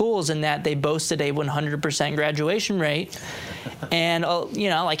public schools, in that they boasted a 100% graduation rate. And,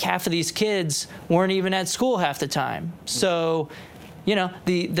 like half of these kids weren't even at school half the time. So,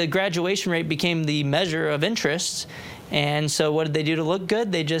 the graduation rate became the measure of interest. And so what did they do to look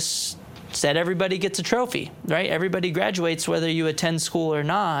good? They just said everybody gets a trophy, right? Everybody graduates whether you attend school or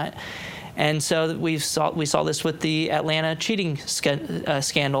not. And so we saw this with the Atlanta cheating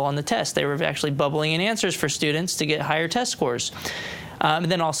scandal on the test. They were actually bubbling in answers for students to get higher test scores. And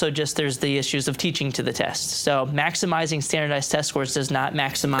then also just there's the issues of teaching to the test. So maximizing standardized test scores does not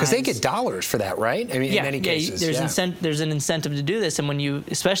maximize. Because they get dollars for that, right? I mean, in many cases. There's an incentive to do this. And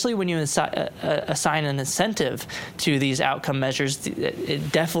especially when you assign an incentive to these outcome measures,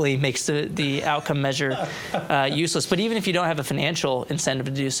 it definitely makes the outcome measure useless. But even if you don't have a financial incentive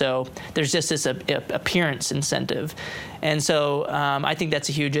to do so, there's just this appearance incentive. And so I think that's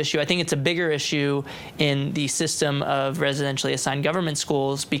a huge issue. I think it's a bigger issue in the system of residentially assigned government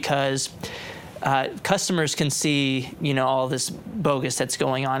schools because customers can see, all this bogus that's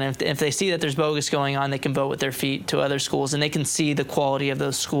going on. And if they see that there's bogus going on, they can vote with their feet to other schools, and they can see the quality of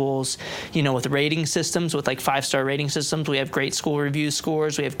those schools, with rating systems, with like 5-star rating systems. We have great school review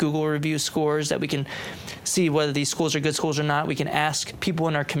scores. We have Google review scores that we can see whether these schools are good schools or not. We can ask people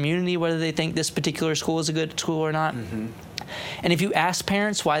in our community whether they think this particular school is a good school or not. Mm-hmm. And if you ask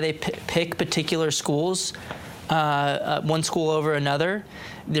parents why they pick particular schools, one school over another,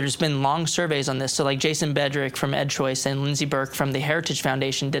 there's been long surveys on this. So like Jason Bedrick from EdChoice and Lindsay Burke from the Heritage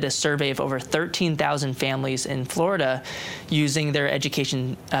Foundation did a survey of over 13,000 families in Florida using their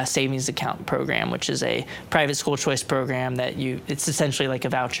education savings account program, which is a private school choice program that it's essentially like a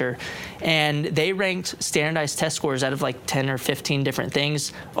voucher. And they ranked standardized test scores out of like 10 or 15 different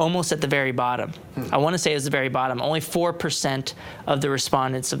things almost at the very bottom. I want to say it was the very bottom. Only 4% of the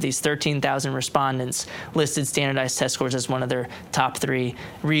respondents, of these 13,000 respondents, listed standardized test scores as one of their top 3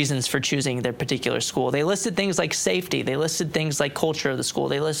 reasons for choosing their particular school. They listed things like safety. They listed things like culture of the school.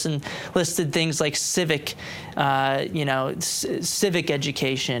 They listed things like civic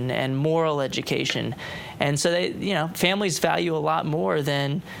education and moral education. And so families value a lot more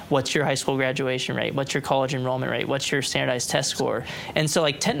than what's your high school graduation rate, what's your college enrollment rate, what's your standardized test score. And so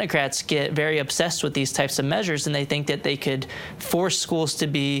like technocrats get very obsessed with these types of measures, and they think that they could force schools to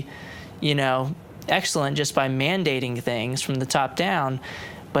be, excellent just by mandating things from the top down.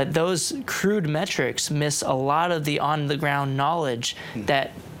 But those crude metrics miss a lot of the on-the-ground knowledge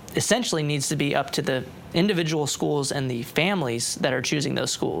that essentially needs to be up to the individual schools and the families that are choosing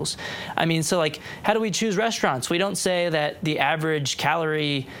those schools. I mean, so like, how do we choose restaurants? We don't say that the average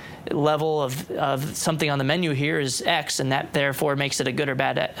calorie level of something on the menu here is X, and that therefore makes it a good or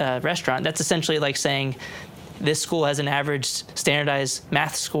bad restaurant. That's essentially like saying this school has an average standardized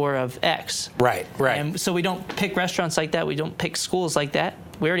math score of X. Right. And so we don't pick restaurants like that. We don't pick schools like that.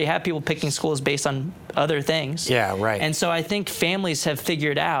 We already have people picking schools based on other things. Yeah, right. And so I think families have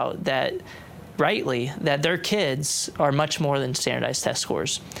figured out that, rightly, that their kids are much more than standardized test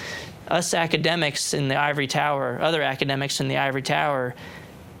scores. Us academics in the ivory tower, other academics in the ivory tower,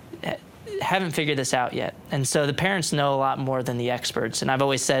 haven't figured this out yet. And so the parents know a lot more than the experts. And I've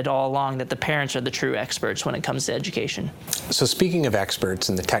always said all along that the parents are the true experts when it comes to education. So speaking of experts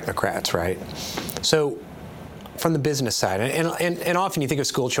and the technocrats, right? So from the business side, and often you think of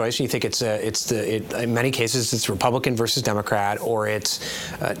school choice, and you think in many cases it's Republican versus Democrat, or it's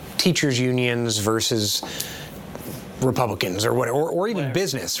teachers unions versus Republicans, or whatever, or even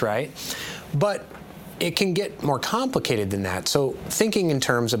business, right? But it can get more complicated than that. So thinking in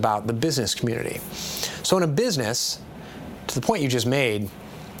terms about the business community. So in a business, to the point you just made,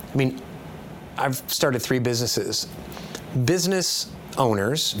 I mean, I've started 3 businesses. Business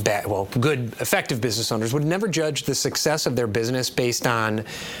owners, good, effective business owners, would never judge the success of their business based on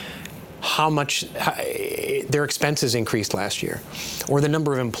how much their expenses increased last year, or the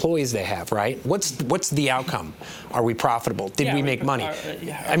number of employees they have, right? What's the outcome? Are we profitable? Did we make money?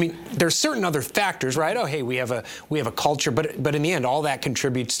 I mean, there's certain other factors, right? Oh, hey, we have a culture, but in the end, all that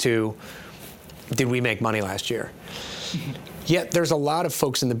contributes to, did we make money last year? Mm-hmm. Yet there's a lot of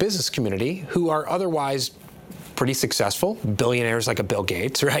folks in the business community who are otherwise pretty successful, billionaires like a Bill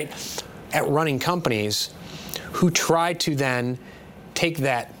Gates, right, at running companies, who try to then take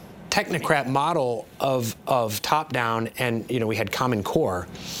that technocrat model of top-down, and we had Common Core,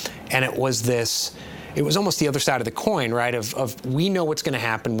 and it was almost the other side of the coin, right, of we know what's going to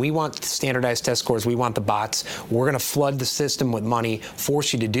happen, we want standardized test scores, we want the bots, we're going to flood the system with money,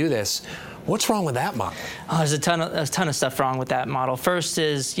 force you to do this. What's wrong with that model? Oh, there's a ton of stuff wrong with that model. First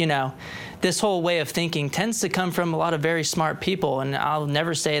is, this whole way of thinking tends to come from a lot of very smart people, and I'll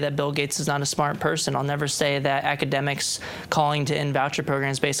never say that Bill Gates is not a smart person. I'll never say that academics calling to end voucher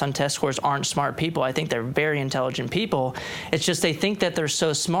programs based on test scores aren't smart people. I think they're very intelligent people. It's just they think that they're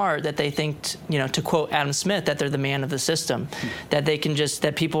so smart that they think, to quote Adam Smith, that they're the man of the system, that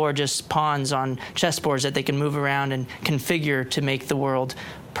that people are just pawns on chessboards that they can move around and configure to make the world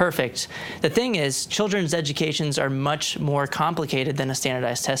perfect. The thing is, children's educations are much more complicated than a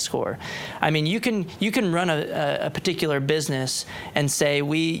standardized test score. I mean, you can run a particular business and say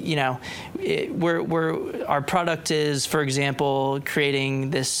our product is, for example,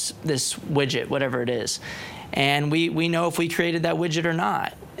 creating this widget, whatever it is, and we know if we created that widget or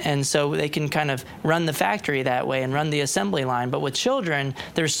not. And so they can kind of run the factory that way and run the assembly line. But with children,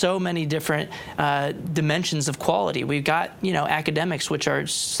 there's so many different dimensions of quality. We've got, academics, which are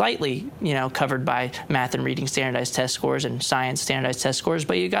slightly, covered by math and reading standardized test scores and science standardized test scores.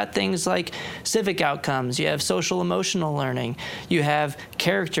 But you got things like civic outcomes. You have social emotional learning. You have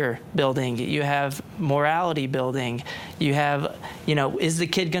character building. You have morality building. You have, is the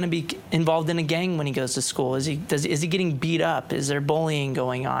kid going to be involved in a gang when he goes to school? Is he getting beat up? Is there bullying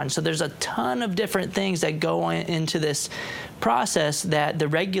going on? So there's a ton of different things that go into this process that the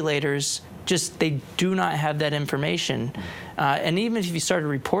regulators they do not have that information. And even if you started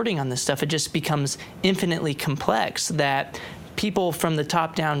reporting on this stuff, it just becomes infinitely complex that people from the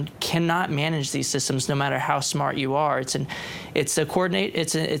top down cannot manage these systems no matter how smart you are. It's a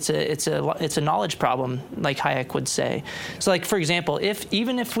knowledge problem, like Hayek would say. So like, for example,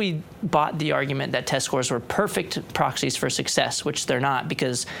 even if we bought the argument that test scores were perfect proxies for success, which they're not,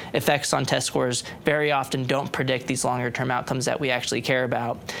 because effects on test scores very often don't predict these longer term outcomes that we actually care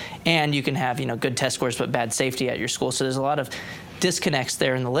about. And you can have, good test scores but bad safety at your school. So there's a lot of disconnects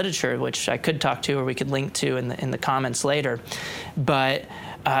there in the literature, which I could talk to or we could link to in the comments later. But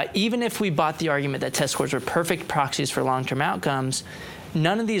even if we bought the argument that test scores were perfect proxies for long-term outcomes,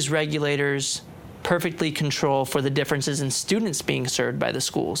 none of these regulators perfectly control for the differences in students being served by the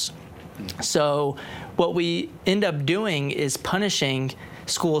schools. So what we end up doing is punishing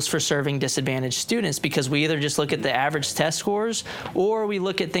schools for serving disadvantaged students because we either just look at the average test scores or we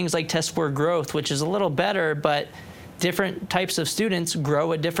look at things like test score growth, which is a little better, but different types of students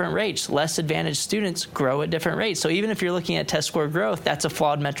grow at different rates. Less advantaged students grow at different rates. So even if you're looking at test score growth, that's a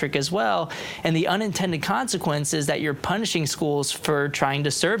flawed metric as well. And the unintended consequence is that you're punishing schools for trying to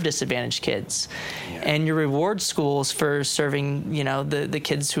serve disadvantaged kids. Yeah. And you reward schools for serving, the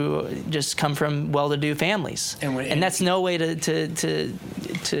kids who just come from well-to-do families. And that's no way to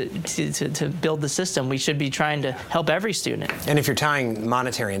build the system. We should be trying to help every student. And if you're tying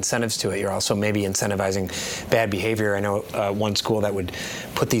monetary incentives to it, you're also maybe incentivizing bad behavior. I know one school that would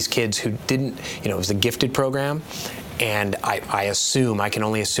put these kids who didn't, it was a gifted program, and I can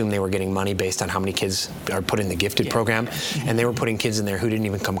only assume they were getting money based on how many kids are put in the gifted program, and they were putting kids in there who didn't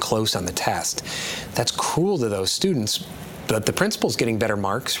even come close on the test. That's cruel to those students, but the principal's getting better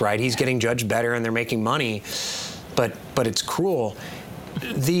marks, right? He's getting judged better, and they're making money, but it's cruel.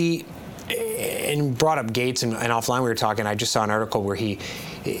 And brought up Gates, and offline we were talking, I just saw an article where he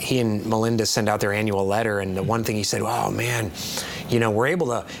and Melinda send out their annual letter, and the one thing he said, oh man, we're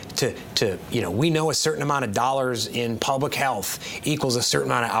able to we know a certain amount of dollars in public health equals a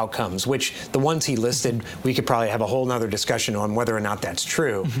certain amount of outcomes, which the ones he listed, we could probably have a whole nother discussion on whether or not that's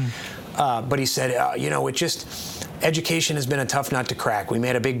true. Mm-hmm. But he said, education has been a tough nut to crack. We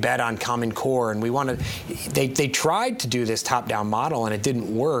made a big bet on Common Core, and they tried to do this top-down model, and it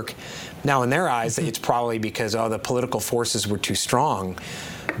didn't work. Now, in their eyes, it's probably because, the political forces were too strong.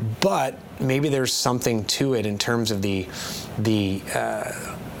 But maybe there's something to it in terms of the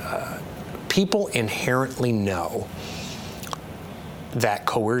people inherently know that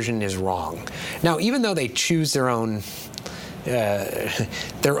coercion is wrong. Now, even though they choose their own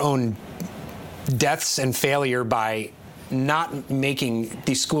deaths and failure by not making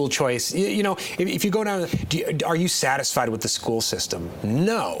the school choice. If you go down, are you satisfied with the school system?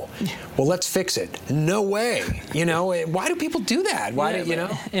 No. Well, let's fix it. No way. Why do people do that? Why do?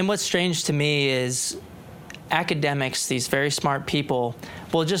 And what's strange to me is academics, these very smart people,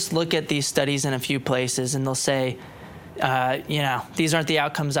 will just look at these studies in a few places and they'll say, these aren't the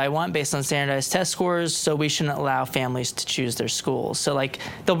outcomes I want based on standardized test scores, so we shouldn't allow families to choose their schools. So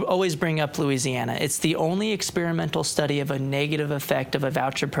they'll always bring up Louisiana. It's the only experimental study of a negative effect of a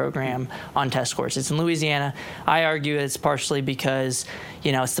voucher program on test scores. It's in Louisiana. I argue it's partially because,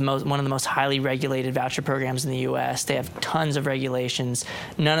 it's one of the most highly regulated voucher programs in the U.S. They have tons of regulations.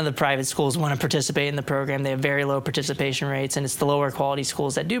 None of the private schools want to participate in the program. They have very low participation rates, and it's the lower quality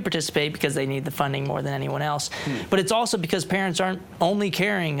schools that do participate because they need the funding more than anyone else. But it's also because parents aren't only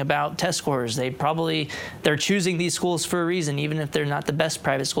caring about test scores. They're choosing these schools for a reason. Even if they're not the best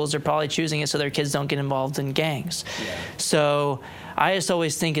private schools, they're probably choosing it so their kids don't get involved in gangs. Yeah. So I just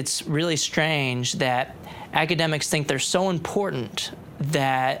always think it's really strange that academics think they're so important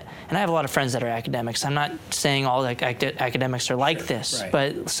that, and I have a lot of friends that are academics. I'm not saying all academics are like this, right.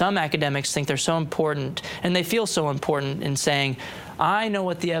 but some academics think they're so important, and they feel so important in saying, I know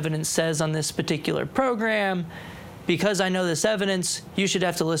what the evidence says on this particular program. Because I know this evidence, you should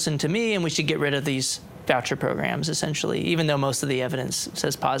have to listen to me, and we should get rid of these voucher programs, essentially, even though most of the evidence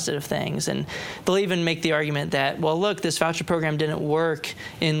says positive things. And they'll even make the argument that, well, look, this voucher program didn't work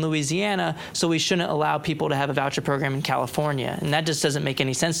in Louisiana, so we shouldn't allow people to have a voucher program in California. And that just doesn't make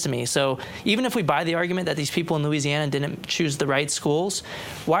any sense to me. So even if we buy the argument that these people in Louisiana didn't choose the right schools,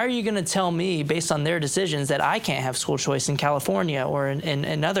 why are you going to tell me, based on their decisions, that I can't have school choice in California or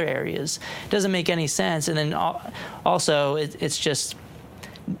in other areas? It doesn't make any sense. And then also, it's just,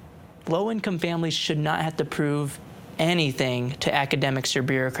 low-income families should not have to prove anything to academics or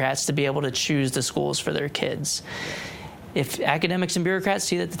bureaucrats to be able to choose the schools for their kids. If academics and bureaucrats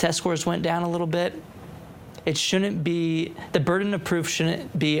see that the test scores went down a little bit, it shouldn't be, the burden of proof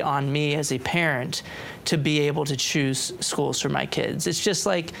shouldn't be on me as a parent to be able to choose schools for my kids. It's just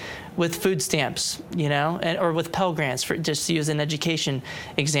like with food stamps, or with Pell Grants, for just to use an education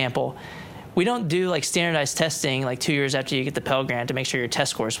example. We don't do like standardized testing like 2 years after you get the Pell Grant to make sure your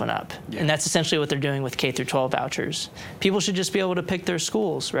test scores went up. Yeah. And that's essentially what they're doing with K through 12 vouchers. People should just be able to pick their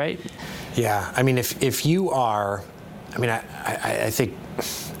schools, right? Yeah, I mean, if you are, I think,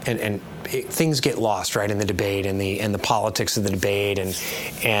 things get lost, right, in the debate and the politics of the debate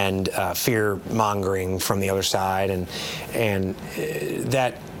and fear mongering from the other side, and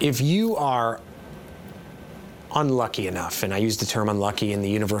that if you are unlucky enough, and I use the term unlucky in the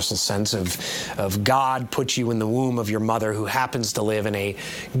universal sense of God put you in the womb of your mother who happens to live in a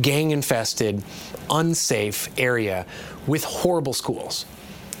gang-infested, unsafe area with horrible schools.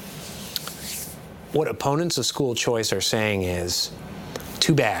 What opponents of school choice are saying is,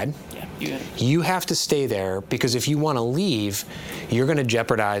 too bad. You have to stay there, because if you want to leave, you're going to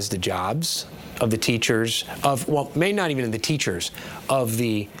jeopardize the jobs of the teachers, maybe not even the teachers, of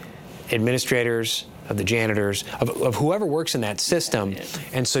the administrators, of the janitors, of whoever works in that system.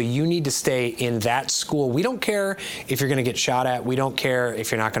 And so you need to stay in that school. We don't care if you're going to get shot at. We don't care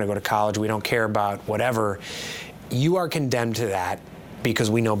if you're not going to go to college. We don't care about whatever. You are condemned to that because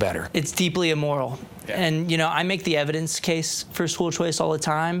we know better. It's deeply immoral. Yeah. And, I make the evidence case for school choice all the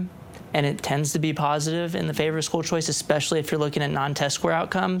time, and it tends to be positive in the favor of school choice, especially if you're looking at non-test score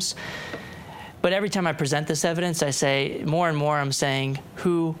outcomes. But every time I present this evidence, I say more and more, I'm saying,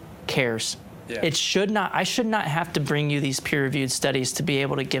 who cares? Yeah. I should not have to bring you these peer-reviewed studies to be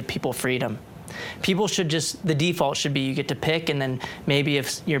able to give people freedom. People should the default should be you get to pick, and then maybe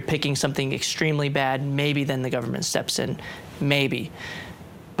if you're picking something extremely bad, maybe then the government steps in, maybe.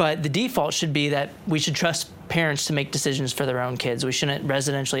 But the default should be that we should trust parents to make decisions for their own kids. We shouldn't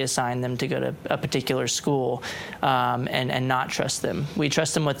residentially assign them to go to a particular school and not trust them. We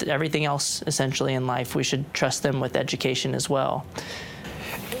trust them with everything else, essentially, in life. We should trust them with education as well.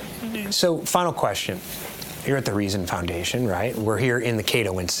 So, final question. You're at the Reason Foundation, right? We're here in the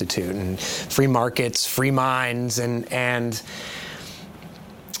Cato Institute, and free markets, free minds, and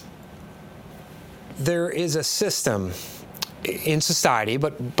there is a system in society,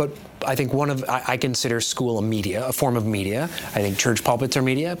 but I think I consider school a media, a form of media. I think church pulpits are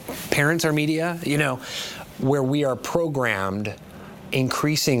media, parents are media, where we are programmed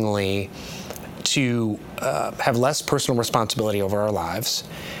increasingly to have less personal responsibility over our lives,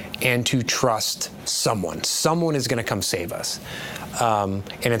 and to trust someone. Someone is going to come save us. And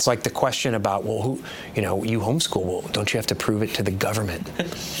it's like the question about, well, who, you homeschool, well, don't you have to prove it to the government?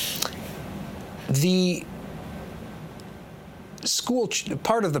 The school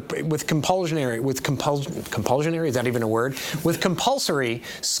part of with compulsionary, is that even a word? With compulsory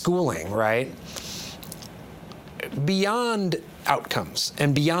schooling, right? Beyond outcomes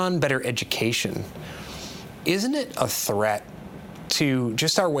and beyond better education, isn't it a threat to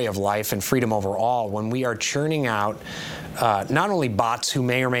just our way of life and freedom overall when we are churning out not only bots who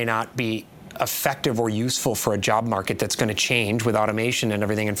may or may not be effective or useful for a job market that's going to change with automation and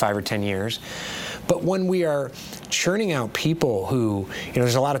everything in 5 or 10 years, but when we are churning out people who,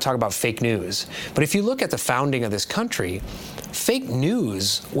 there's a lot of talk about fake news, but if you look at the founding of this country, fake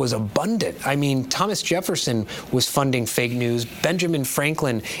news was abundant. I mean, Thomas Jefferson was funding fake news. Benjamin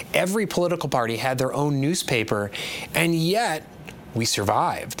Franklin, every political party had their own newspaper, and yet we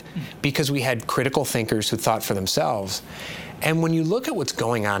survived because we had critical thinkers who thought for themselves. And when you look at what's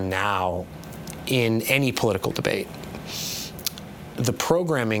going on now in any political debate, the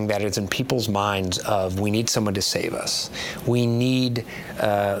programming that is in people's minds of we need someone to save us, we need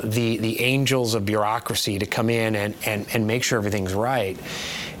the angels of bureaucracy to come in and make sure everything's right,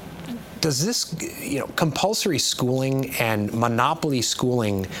 does this, compulsory schooling and monopoly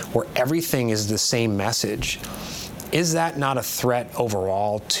schooling where everything is the same message, is that not a threat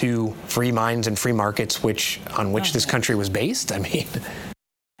overall to free minds and free markets on which this country was based? I mean,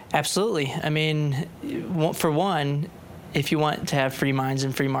 absolutely. I mean, for one, if you want to have free minds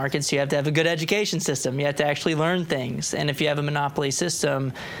and free markets, you have to have a good education system. You have to actually learn things. And if you have a monopoly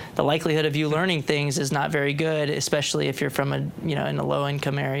system, the likelihood of you learning things is not very good, especially if you're from in a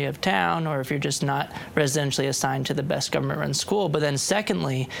low-income area of town, or if you're just not residentially assigned to the best government-run school. But then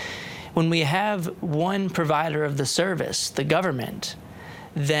secondly, when we have one provider of the service, the government,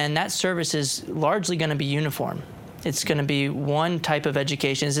 then that service is largely going to be uniform. It's going to be one type of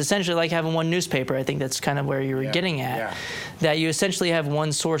education. It's essentially like having one newspaper. I think that's kind of where you were getting at, that you essentially have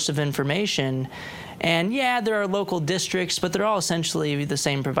one source of information. And yeah, there are local districts, but they're all essentially the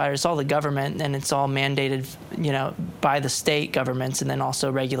same provider. It's all the government, and it's all mandated, by the state governments, and then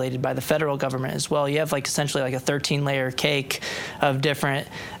also regulated by the federal government as well. You have essentially a 13-layer cake of different,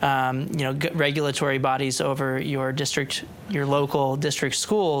 regulatory bodies over your district, your local district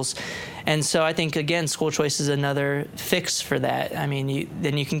schools. And so I think, again, school choice is another fix for that. I mean,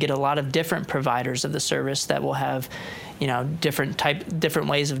 then you can get a lot of different providers of the service that will have, different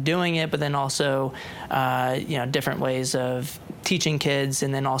ways of doing it, but then also, different ways of teaching kids,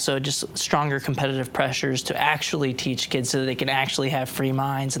 and then also just stronger competitive pressures to actually teach kids so that they can actually have free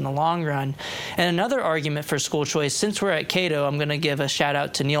minds in the long run. And another argument for school choice, since we're at Cato, I'm going to give a shout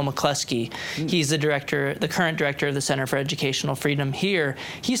out to Neil McCluskey. He's the current director of the Center for Educational Freedom here.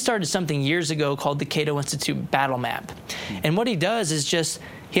 He started something years ago called the Cato Institute Battle Map. And what he does is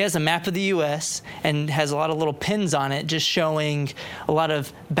he has a map of the U.S. and has a lot of little pins on it just showing a lot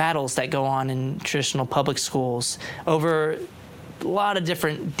of battles that go on in traditional public schools over a lot of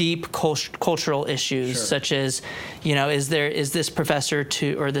different deep cultural issues, such as, is this professor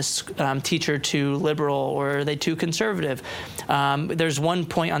or this teacher too liberal, or are they too conservative? There's one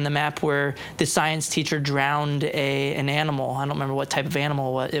point on the map where the science teacher drowned an animal. I don't remember what type of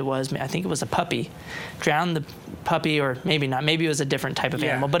animal it was. I think it was a puppy. Drowned the puppy, or maybe not. Maybe it was a different type of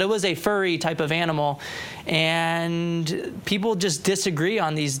animal, but it was a furry type of animal. And people just disagree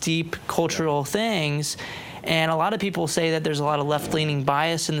on these deep cultural things. And a lot of people say that there's a lot of left-leaning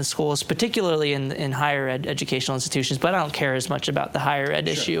bias in the schools, particularly in higher ed educational institutions, but I don't care as much about the higher ed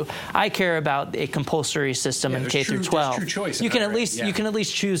issue. I care about a compulsory system in K through 12. True choice you can at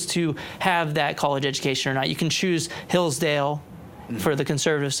least choose to have that college education or not. You can choose Hillsdale for the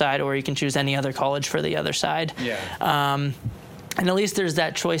conservative side, or you can choose any other college for the other side. And at least there's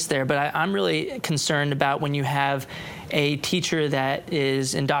that choice there. But I'm really concerned about when you have a teacher that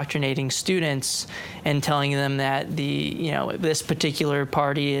is indoctrinating students and telling them that this particular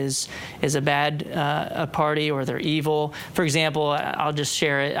party is a bad a party, or they're evil. For example, I'll just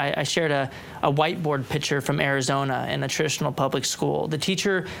share it. I shared a whiteboard picture from Arizona in a traditional public school. The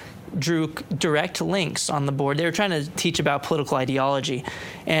teacher drew direct links on the board. They were trying to teach about political ideology.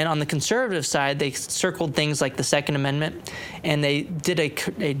 And on the conservative side, they circled things like the Second Amendment, and they did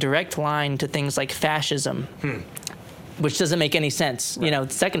a direct line to things like fascism. Which doesn't make any sense. Right.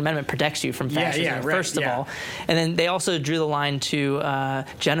 The Second Amendment protects you from fascism, first of all. And then they also drew the line to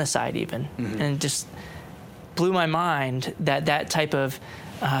genocide even. And it just blew my mind that type of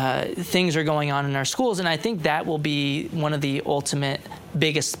things are going on in our schools. And I think that will be one of the ultimate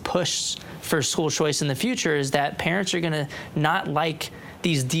biggest push for school choice in the future, is that parents are going to not like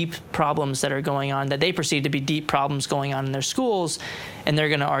these deep problems that are going on, that they perceive to be deep problems going on in their schools, and they're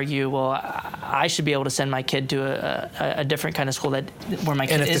going to argue, well, I should be able to send my kid to a different kind of school where my kid isn't being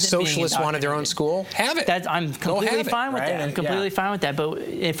indoctrinated. And if the socialists wanted their own school, have it. I'm completely fine with that. I'm completely fine with that. But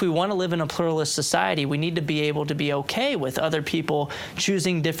if we want to live in a pluralist society, we need to be able to be okay with other people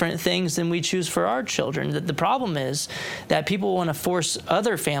choosing different things than we choose for our children. The problem is that people want to force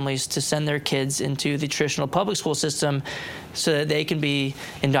other families to send their kids into the traditional public school system so that they can be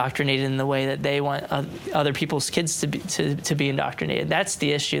indoctrinated in the way that they want other people's kids to be indoctrinated. That's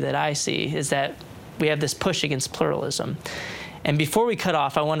the issue that I see, is that we have this push against pluralism. And before we cut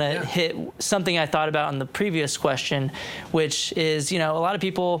off, I want to hit something I thought about on the previous question, which is, a lot of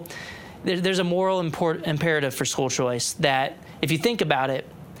people, there's a moral imperative for school choice that, if you think about it,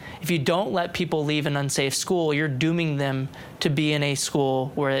 if you don't let people leave an unsafe school, you're dooming them to be in a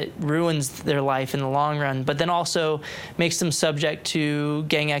school where it ruins their life in the long run, but then also makes them subject to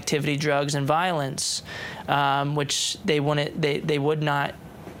gang activity, drugs, and violence, which they would not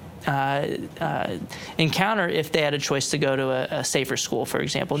encounter if they had a choice to go to a safer school, for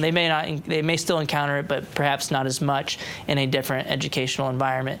example. And they may still encounter it, but perhaps not as much in a different educational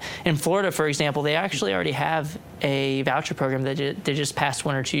environment. In Florida, for example, they actually already have a voucher program that they just passed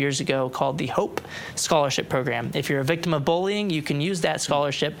 1 or 2 years ago called the HOPE Scholarship Program. If you're a victim of bullying, you can use that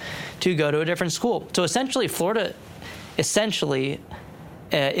scholarship to go to a different school. So essentially, Florida,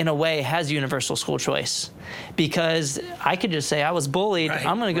 in a way, has universal school choice, because I could just say I was bullied,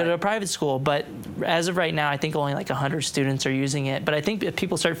 I'm going to go to a private school. But as of right now, I think only like 100 students are using it. But I think if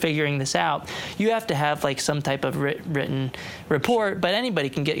people start figuring this out, you have to have like some type of written report, but anybody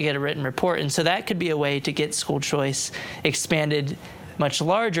can get a written report. And so that could be a way to get school choice expanded much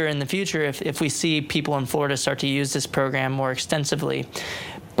larger in the future if we see people in Florida start to use this program more extensively.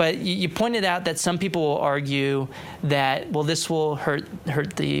 But you pointed out that some people will argue that, well, this will hurt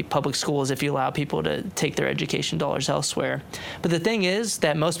the public schools if you allow people to take their education dollars elsewhere. But the thing is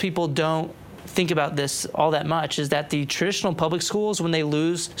that most people don't think about this all that much, is that the traditional public schools, when they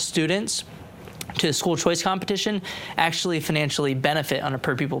lose students to the school choice competition, actually financially benefit on a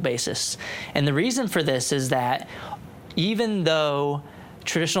per pupil basis. And the reason for this is that even though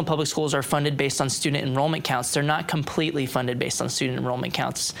traditional public schools are funded based on student enrollment counts, they're not completely funded based on student enrollment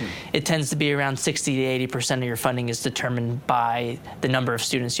counts. It tends to be around 60 to 80% of your funding is determined by the number of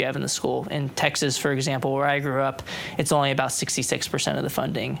students you have in the school. In Texas, for example, where I grew up, it's only about 66% of the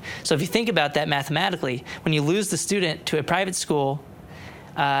funding. So if you think about that mathematically, when you lose the student to a private school,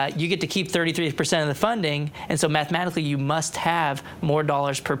 you get to keep 33% of the funding, and so mathematically you must have more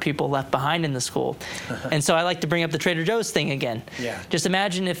dollars per pupil left behind in the school. And so I like to bring up the Trader Joe's thing again. Yeah. Just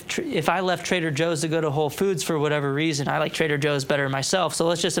imagine if I left Trader Joe's to go to Whole Foods for whatever reason. I like Trader Joe's better myself, so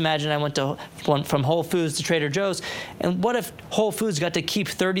let's just imagine I went from Whole Foods to Trader Joe's, and what if Whole Foods got to keep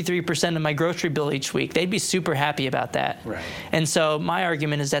 33% of my grocery bill each week? They'd be super happy about that. Right. And so my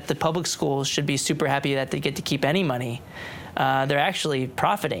argument is that the public schools should be super happy that they get to keep any money. They're actually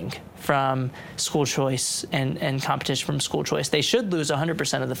profiting from school choice and competition from school choice. They should lose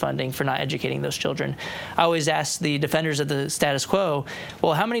 100% of the funding for not educating those children. I always ask the defenders of the status quo,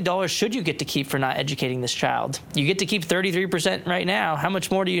 well, how many dollars should you get to keep for not educating this child? You get to keep 33% right now. How much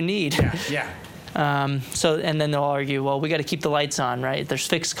more do you need? Yeah. And then they'll argue, well, we got to keep the lights on, right? There's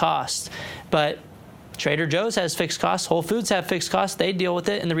fixed costs. But Trader Joe's has fixed costs. Whole Foods have fixed costs. They deal with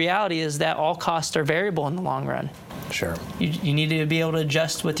it. And the reality is that all costs are variable in the long run. Sure. You need to be able to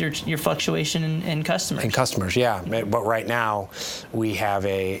adjust with your fluctuation in customers. And customers, yeah. But right now, we have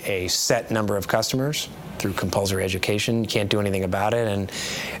a set number of customers through compulsory education. You can't do anything about it. And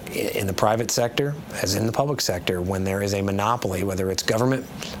in the private sector, as in the public sector, when there is a monopoly, whether it's government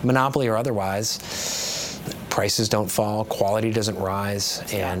monopoly or otherwise, prices don't fall, quality doesn't rise,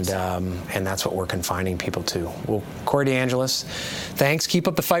 and that's what we're confining people to. Well, Corey DeAngelis, thanks. Keep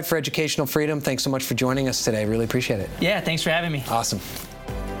up the fight for educational freedom. Thanks so much for joining us today. Really appreciate it. Yeah, thanks for having me. Awesome.